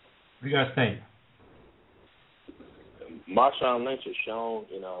 What do you guys think? Marshawn Lynch has shown,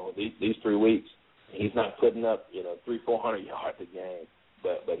 these 3 weeks, he's not putting up, 300-400 yards a game,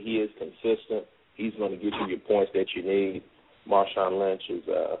 but he is consistent. He's going to get you your points that you need. Marshawn Lynch is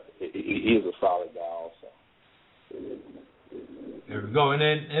he is a solid guy also. There we go.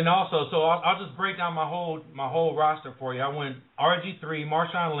 And also, so I'll just break down my whole roster for you. I went RG3,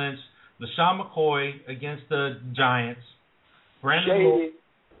 Marshawn Lynch, LaShawn McCoy against the Giants, Brandon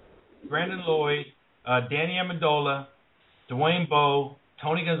Lloyd, Danny Amendola, Dwayne Bowe,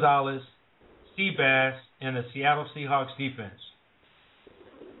 Tony Gonzalez, Seabass, and the Seattle Seahawks defense.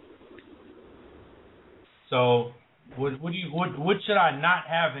 So, what should I not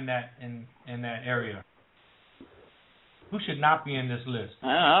have in that area? Who should not be in this list? I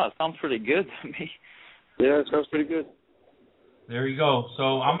don't know. It sounds pretty good to me. Yeah, it sounds pretty good. There you go.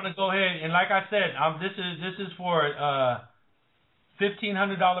 So I'm gonna go ahead and, like I said, this is for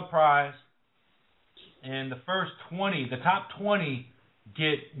 $1,500 prize, and the top 20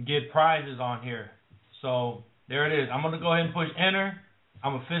 get prizes on here. So there it is. I'm gonna go ahead and push enter.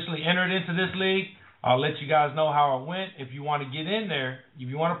 I'm officially entered into this league. I'll let you guys know how it went. If you want to get in there, if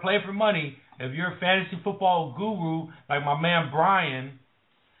you want to play for money, if you're a fantasy football guru like my man Brian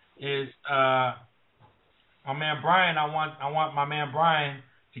is, I want my man Brian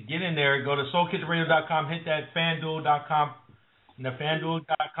to get in there. Go to SoulKitchenRadio.com, hit that FanDuel.com, and the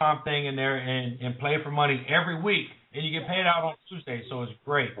FanDuel.com thing in there, and play for money every week, and you get paid out on Tuesday, so it's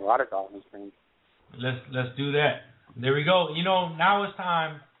great. A lot of dollars, man. Let's do that. There we go. Now it's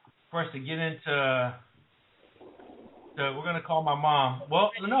time for us to get into. We're gonna call my mom.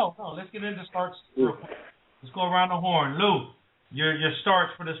 Well, no. Let's get into starts. Let's go around the horn. Lou, your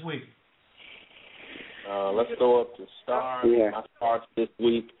starts for this week. Let's go up to stars. Yeah. My starts this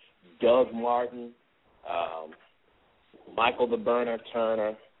week: Doug Martin, Michael the Burner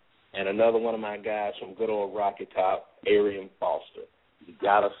Turner, and another one of my guys from good old Rocky Top, Arian Foster. You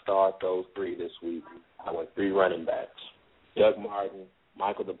gotta start those 3 this week. I went 3 running backs: Doug Martin,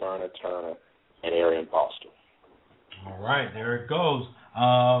 Michael the Burner Turner, and Arian Foster. All right, there it goes.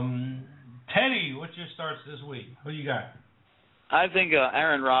 Teddy, what's your starts this week? Who you got? I think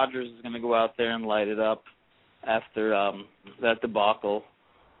Aaron Rodgers is going to go out there and light it up after that debacle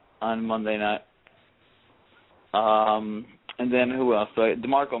on Monday night. And then who else? So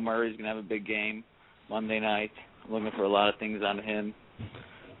DeMarco Murray's going to have a big game Monday night. I'm looking for a lot of things on him.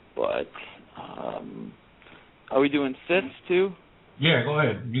 But are we doing sits too? Yeah, go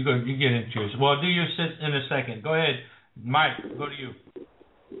ahead. You get into yours. Well, do your sits in a second. Go ahead, Mike. Go to you.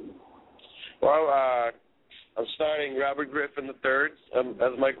 Well, I'm starting Robert Griffin III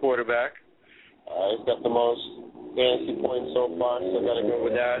as my quarterback. He's got the most fantasy points so far, so I got to go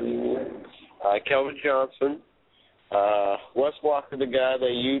with that. Kelvin Johnson. Wes Walker, the guy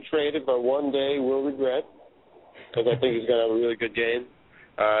that you traded, but one day will regret, because I think he's going to have a really good game.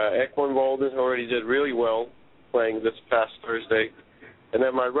 Equan Walden already did really well playing this past Thursday. And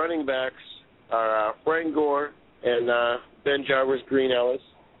then my running backs are Frank Gore and Ben Jarvis Green Ellis.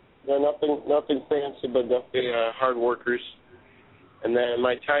 They're nothing fancy, but definitely hard workers. And then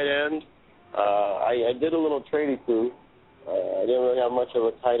my tight end, I did a little trading crew. I didn't really have much of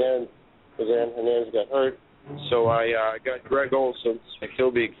a tight end because Aaron Hernandez got hurt. So I got Greg Olson. He'll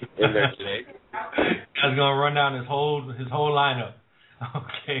be in there today. I was gonna run down his whole lineup.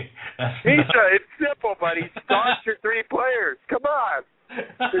 Okay. Misha, it's simple, buddy. Start your 3 players. Come on.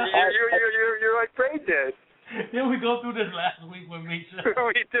 You're like practice. Didn't we go through this last week with Misha?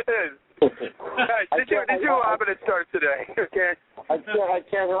 We did. Did you? I'm gonna start today. Okay. I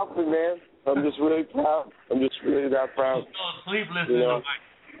can't help it, man. I'm just really proud. I'm just really that proud. Sleep listening to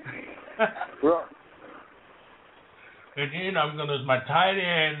Mike. And then I'm going to, my tight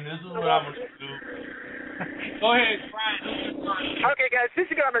end, this is what I'm going to do. Go ahead, Brian. Okay, guys, this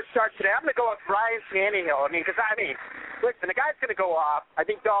is what I'm going to start today. I'm going to go with Ryan Tannehill. Listen, the guy's going to go off. I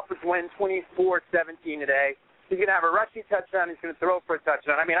think Dolphins win 24-17 today. He's going to have a rushing touchdown. He's going to throw for a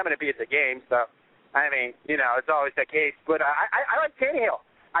touchdown. I'm going to be at the game, so, it's always the case. But I like Tannehill.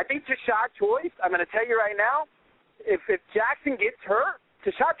 I think Tashad Choice, I'm going to tell you right now, if Jackson gets hurt,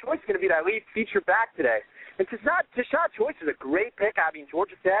 Tashad Choice is going to be that lead feature back today. And Tashad Choice is a great pick.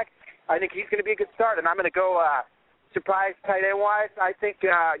 Georgia Tech, I think he's going to be a good start. And I'm going to go surprise tight end-wise. I think,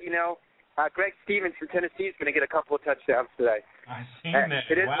 Greg Stevens from Tennessee is going to get a couple of touchdowns today. I've seen that.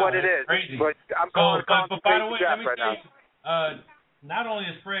 It is what it is. Crazy. But I'm calling but by the way, let me right tell you, not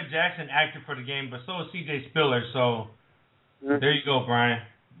only is Fred Jackson active for the game, but so is C.J. Spiller. So there you go, Brian.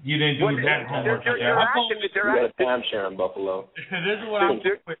 You didn't do that homework. You got a timeshare in Buffalo. This is what I'm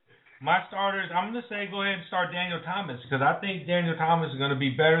doing with my starters. I'm going to say go ahead and start Daniel Thomas, because I think Daniel Thomas is going to be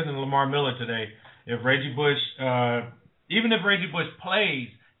better than Lamar Miller today. If Reggie Bush, even if Reggie Bush plays,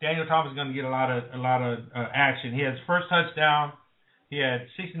 Daniel Thomas is going to get a lot of action. He had his first touchdown. He had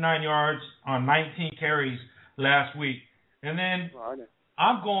 69 yards on 19 carries last week. And then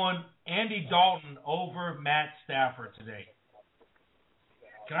I'm going Andy Dalton over Matt Stafford today.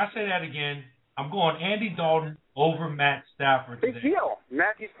 Can I say that again? I'm going Andy Dalton over Matt Stafford today. Big deal.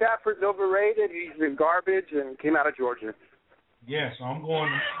 Matthew Stafford's overrated. He's been garbage and came out of Georgia. Yeah, so I'm going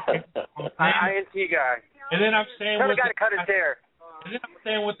INT guy. And then I'm staying Tell with the guy to cut his hair. And then I'm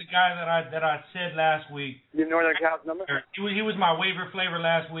staying with the guy that I said last week. Your Northern Cal's number? He was my waiver flavor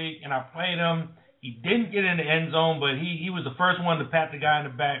last week, and I played him. He didn't get in the end zone, but he was the first one to pat the guy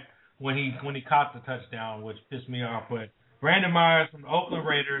in the back when he caught the touchdown, which pissed me off. But Brandon Myers from the Oakland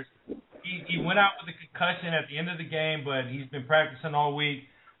Raiders, he went out with a concussion at the end of the game, but he's been practicing all week.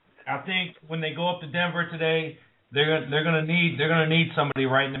 I think when they go up to Denver today, they're gonna need somebody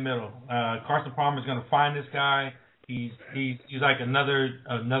right in the middle. Carson Palmer's gonna find this guy. He's like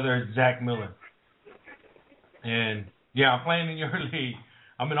another Zach Miller. And yeah, I'm playing in your league.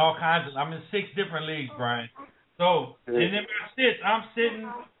 I'm in 6 different leagues, Brian. So, and then I'm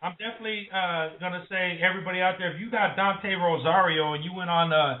definitely gonna say everybody out there, if you got Dante Rosario and you went on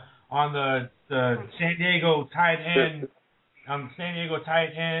the San Diego tight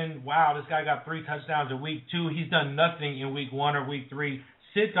end, wow, this guy got 3 touchdowns in week 2. He's done nothing in week 1 or week 3.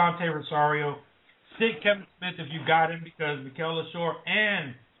 Sit Dante Rosario. Sit Kevin Smith if you got him, because Mikel LaShore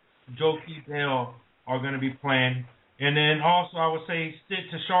and Joe Keydale are going to be playing. And then also I would say sit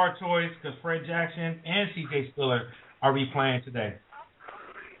Tashard Choice, because Fred Jackson and C.J. Spiller are be playing today.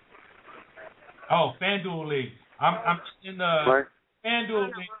 Oh, FanDuel League. I'm just in the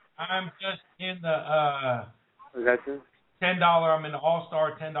FanDuel League. I'm just in the $10. I'm in the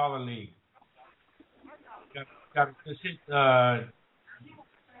All-Star $10 league. Got to hit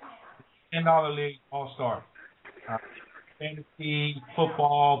 $10 league All-Star.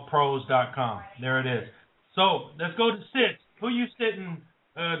 FantasyFootballPros.com. There it is. So let's go to sits. Who you sitting,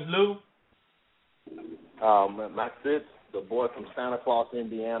 Lou? My sixth, the boy from Santa Claus,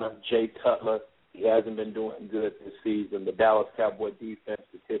 Indiana, Jay Cutler. He hasn't been doing good this season. The Dallas Cowboy defense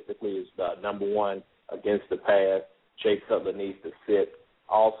statistically is number one against the pass. Jay Cutler needs to sit.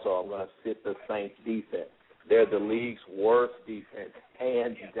 Also, I'm going to sit the Saints defense. They're the league's worst defense,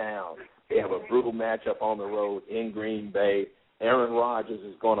 hands down. They have a brutal matchup on the road in Green Bay. Aaron Rodgers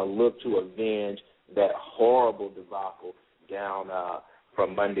is going to look to avenge that horrible debacle down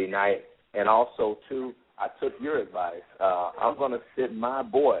from Monday night. And also, too, I took your advice. I'm going to sit my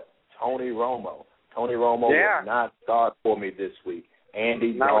boy, Tony Romo. Tony Romo will not start for me this week.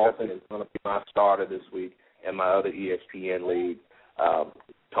 Andy Dalton is going to be my starter this week in my other ESPN league.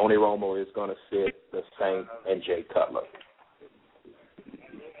 Tony Romo is going to sit the Saints and Jay Cutler.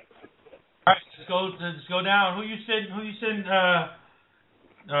 All right, let's go down. Who you sitting?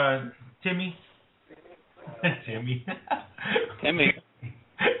 Timmy. Timmy. Timmy.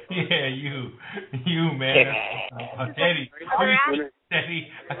 Yeah, you man. Teddy. Teddy.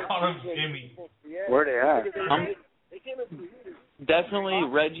 I call him Jimmy. Where they at? Definitely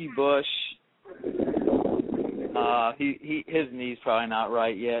Reggie Bush. His knee's probably not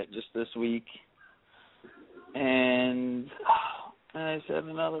right yet, just this week. And I said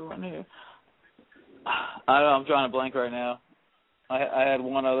another one here. I don't know, I'm drawing a blank right now. I had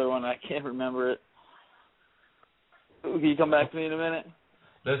one other one, I can't remember it. Can you come back to me in a minute?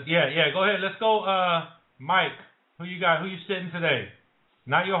 Yeah, go ahead. Let's go, Mike. Who you got? Who you sitting today?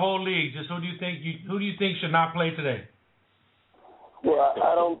 Not your whole league. Just who do you think should not play today? Well,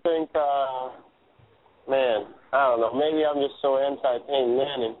 I don't think. I don't know. Maybe I'm just so anti-Peyton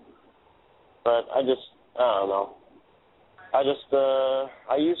Manning, but I don't know.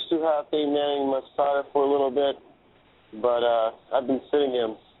 I used to have Peyton Manning my starter for a little bit, but I've been sitting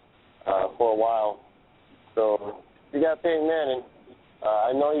him for a while. So you got Peyton Manning.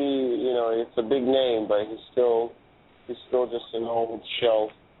 I know it's a big name, but he's still just an old shell,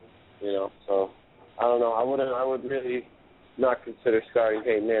 So I don't know. I would really not consider starting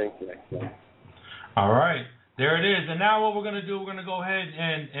Peyton Manning today. All right, there it is. And now what we're going to do, we're going to go ahead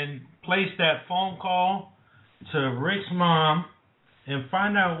and place that phone call to Rick's mom and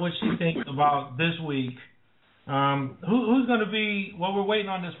find out what she thinks about this week. Who's going to be, while we're waiting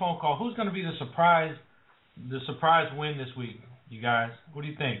on this phone call, who's going to be the surprise win this week, you guys? What do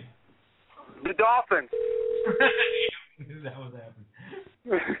you think? The Dolphins. That was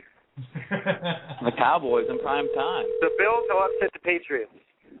happening. The Cowboys in prime time. The Bills will upset the Patriots.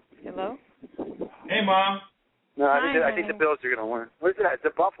 Hello? Hey, Mom. No, I think the Bills are going to win. What is that?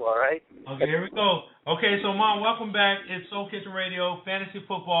 It's Buffalo, right? Okay, here we go. Okay, so, Mom, welcome back. It's Soul Kitchen Radio, Fantasy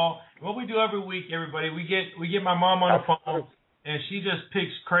Football. What we do every week, everybody, we get my mom on the phone, and she just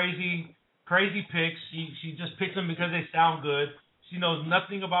picks crazy picks. She just picks them because they sound good. She knows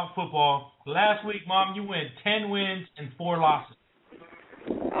nothing about football. Last week, Mom, you went 10 wins and 4 losses.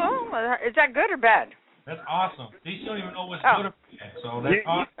 Oh, is that good or bad? That's awesome. She don't even know what's good or bad. So that's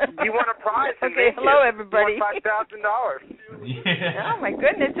awesome. You won a prize. Okay, hello, everybody. You won $5,000. Yeah. Oh, my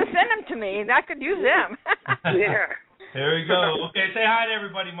goodness. Just send them to me. I could use them. Yeah. There we go. Okay, say hi to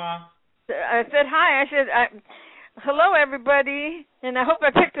everybody, Mom. I said hi. I said, hello, everybody. And I hope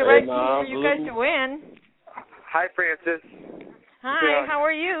I picked the right team for you guys to win. Hi, Francis. Hi, how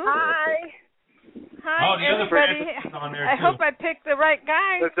are you? Hi. Hi, everybody. I hope I picked the right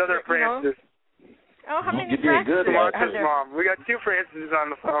guy. There's other Francis. Oh, how many Francis are there? Mom. We got 2 Francis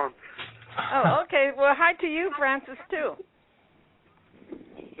on the phone. Oh, okay. Well, hi to you, Francis, too.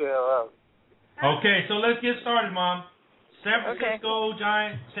 Okay, so let's get started, Mom. San Francisco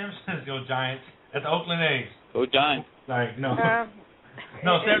Giants at the Oakland A's. Go Giants. Like, no.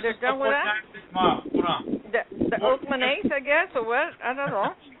 No, San Francisco done with that? Mom, hold on. The Oakland A's, I guess, or what? I don't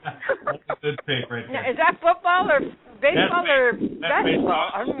know. That's a good pick right there. Now, is that football or baseball or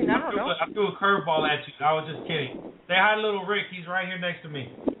basketball? I don't know. I threw a curveball at you. I was just kidding. Say hi to little Rick. He's right here next to me.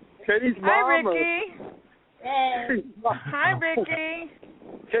 Teddy's mama. Hi, Ricky. Hi, Ricky.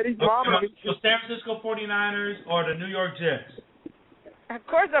 Teddy's mama. So San Francisco 49ers or the New York Jets? Of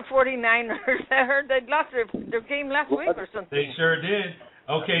course the 49ers. I heard they lost their game last week or something. They sure did.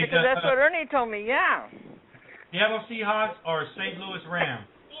 Okay. Because that's what Ernie told me, yeah. Seattle Seahawks or St. Louis Rams?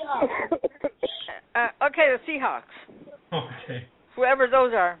 Okay, the Seahawks. Okay. Whoever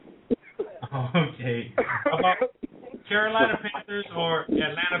those are. Okay. How about Carolina Panthers or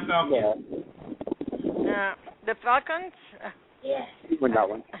Atlanta Falcons? The Falcons? Yes. Win that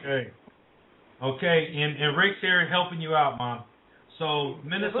one. Okay, and Rick's here helping you out, Mom. So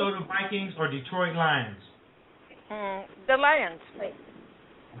Minnesota Vikings or Detroit Lions? The Lions.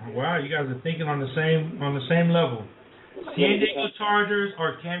 Wow, you guys are thinking on the same level. San Diego Chargers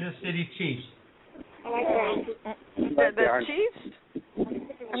or Kansas City Chiefs? The Chiefs?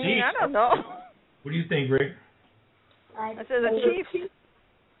 I mean, I don't know. What do you think, Rick? I said the Chiefs.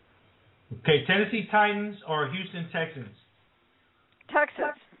 Okay, Tennessee Titans or Houston Texans?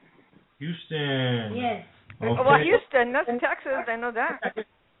 Texas. Houston. Yes. Okay. Well, Houston, that's Texas. I know that.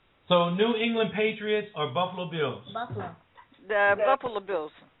 So, New England Patriots or Buffalo Bills? Buffalo. The Buffalo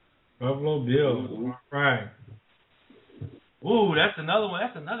Bills. Buffalo Bills. All right. Ooh, that's another one.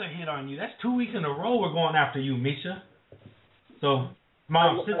 That's another hit on you. That's 2 weeks in a row we're going after you, Misha. So,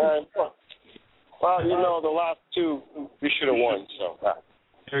 Mom, well, you know, the last two we should have won. So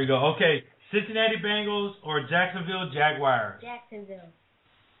there you go. Okay, Cincinnati Bengals or Jacksonville Jaguars? Jacksonville.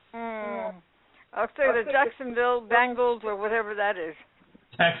 I'll say the Jacksonville Bengals or whatever that is.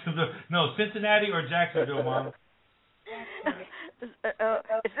 Jacksonville. No, Cincinnati or Jacksonville, Mom.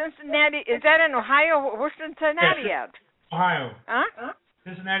 Cincinnati, is that in Ohio? Where's Cincinnati at? Ohio. Huh?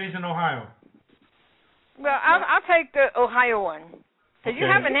 Cincinnati's in Ohio. Well, I'll take the Ohio one. Because you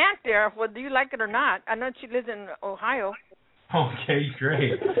have an aunt there, whether you like it or not. I know she lives in Ohio. Okay,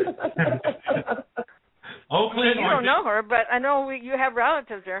 great. Oakland. You don't know her, but I know you have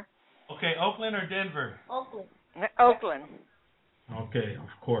relatives there. Okay, Oakland or Denver? Oakland. Okay, of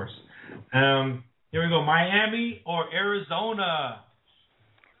course. Here we go. Miami or Arizona?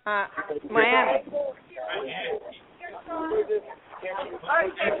 Miami.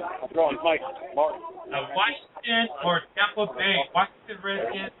 Washington or Tampa Bay? Washington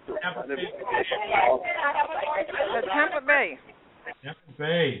Redskins, Tampa Bay. Tampa Bay. Tampa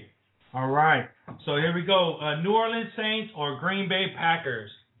Bay. All right. So here we go. New Orleans Saints or Green Bay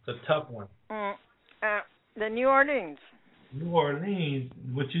Packers? It's a tough one. The New Orleans. New Orleans.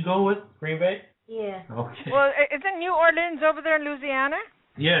 Would you go with Green Bay? Yeah. Okay. Well, isn't New Orleans over there in Louisiana?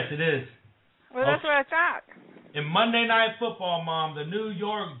 Yes, it is. Well, that's what I thought. In Monday Night Football, Mom, the New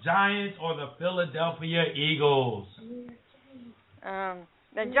York Giants or the Philadelphia Eagles?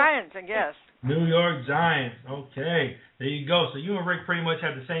 The Giants, I guess. New York Giants. Okay. There you go. So you and Rick pretty much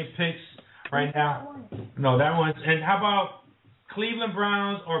have the same picks right now. No, that one's. And how about Cleveland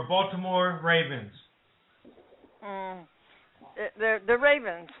Browns or Baltimore Ravens? The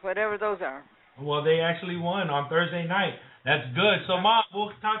Ravens, whatever those are. Well, they actually won on Thursday night. That's good. So, Mom,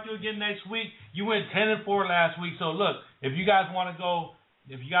 we'll talk to you again next week. You went 10-4 last week. So, look, if you guys want to go,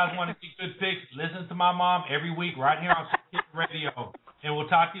 if you guys want to get good picks, listen to my mom every week right here on Radio. And we'll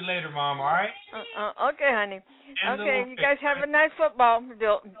talk to you later, Mom, all right? Okay, honey. Okay, you guys have a nice football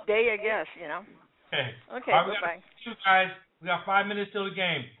day, I guess, you know. Okay. Okay, right, bye-bye. You guys, we got 5 minutes till the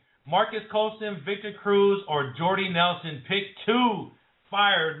game. Marcus Colston, Victor Cruz, or Jordy Nelson. Pick two.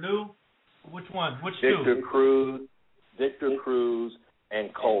 Fire, Lou. Which one? Which two? Victor Cruz,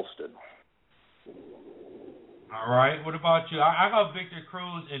 and Colston. All right. What about you? I got Victor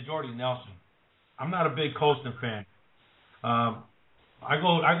Cruz and Jordy Nelson. I'm not a big Colston fan. I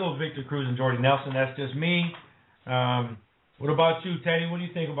go Victor Cruz and Jordy Nelson. That's just me. What about you, Teddy? What do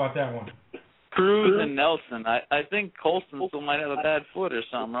you think about that one? Cruz and Nelson. I think Colston still might have a bad foot or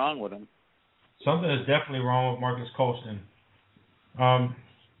something wrong with him. Something is definitely wrong with Marcus Colston.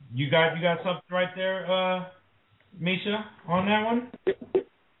 You got something right there, Misha, on that one?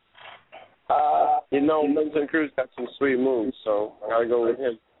 You know, Milton Cruz got some sweet moves, so I gotta go with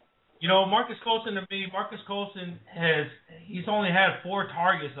him. You know, Marcus Colston to me, he's only had 4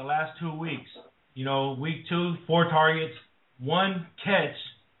 targets the last 2 weeks. You know, week 2, 4 targets, 1 catch.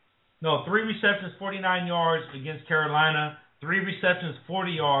 No, 3 receptions, 49 yards against Carolina, 3 receptions,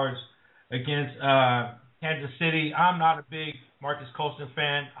 40 yards against Kansas City. I'm not a big Marcus Colston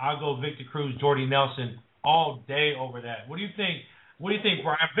fan. I'll go Victor Cruz, Jordy Nelson all day over that. What do you think? What do you think,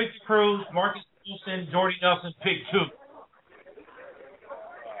 Brian? Victor Cruz, Marcus Colston, Jordy Nelson, pick 2.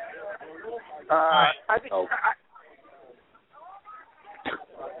 I think.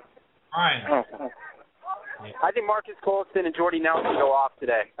 Brian. I think Marcus Colston and Jordy Nelson go off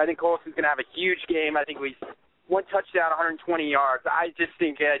today. I think Colston's going to have a huge game. I think we 1 touchdown, 120 yards. I just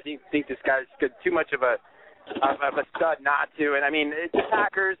think this guy's too much of a stud not to. And I mean, the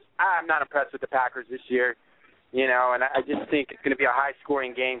Packers. I'm not impressed with the Packers this year. You know, and I just think it's going to be a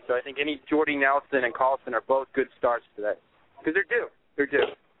high-scoring game. So I think any Jordy Nelson and Colston are both good starts today because they're due. They're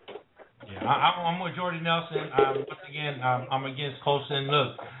due. Yeah, I'm with Jordy Nelson. Once again, I'm against Colston.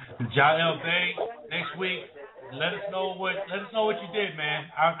 Look, Jael Bay next week. Let us know what you did,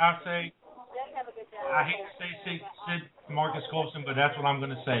 man. I say I hate to say sit Marcus Colston, but that's what I'm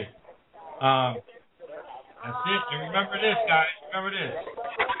going to say. That's it. And remember this, guys. Remember this.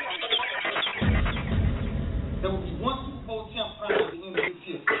 There will be one Super Bowl champ crowned at the end of this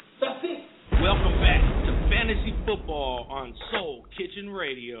year. That's it. Welcome back to Fantasy Football on Soul Kitchen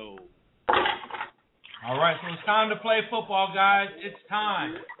Radio. All right, so it's time to play football, guys. It's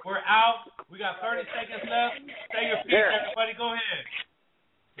time. We're out. We got 30 seconds left. Stay your feet, everybody. Go ahead.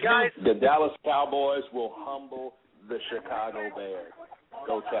 Guys, the Dallas Cowboys will humble the Chicago Bears.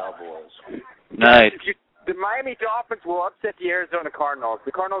 Go Cowboys. Nice. The Miami Dolphins will upset the Arizona Cardinals.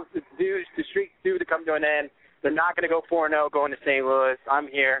 The Cardinals, the streak's due to come to an end. They're not going to go 4-0 going to St. Louis. I'm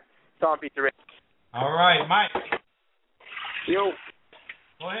here. Don't beat the Raiders. All right, Mike. Yo.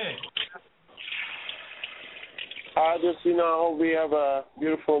 Go ahead. I hope we have a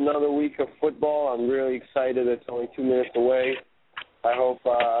beautiful another week of football. I'm really excited. It's only 2 minutes away. I hope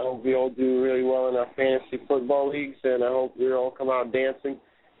we all do really well in our fantasy football leagues, and I hope we all come out dancing.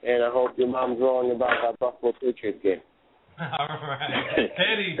 And I hope your mom's wrong about that Buffalo Patriots game. All right.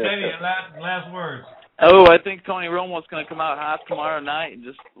 Teddy, last words. Oh, I think Tony Romo's going to come out hot tomorrow night and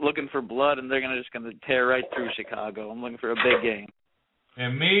just looking for blood, and they're just going to tear right through Chicago. I'm looking for a big game.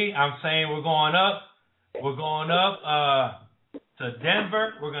 And me, I'm saying we're going up. We're going up to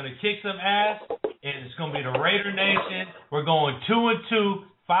Denver. We're going to kick some ass, and it's going to be the Raider Nation. We're going 2-2,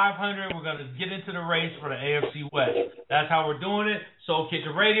 500. We're going to get into the race for the AFC West. That's how we're doing it. Soul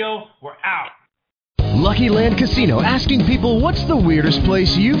Kitchen Radio, we're out. Lucky Land Casino, asking people, what's the weirdest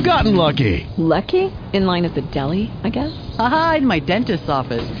place you've gotten lucky? Lucky? In line at the deli, I guess? Aha, in my dentist's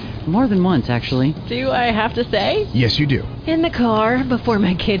office. More than once, actually. Do I have to say? Yes, you do. In the car before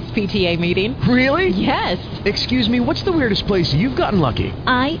my kids' PTA meeting. Really? Yes. Excuse me, what's the weirdest place you've gotten lucky?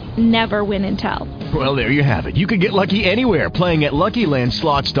 I never win and tell. Well, there you have it. You can get lucky anywhere, playing at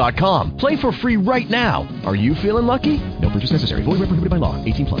LuckyLandSlots.com. Play for free right now. Are you feeling lucky? No purchase necessary. Void where prohibited by law.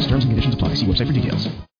 18+. Terms and conditions apply. See website for details.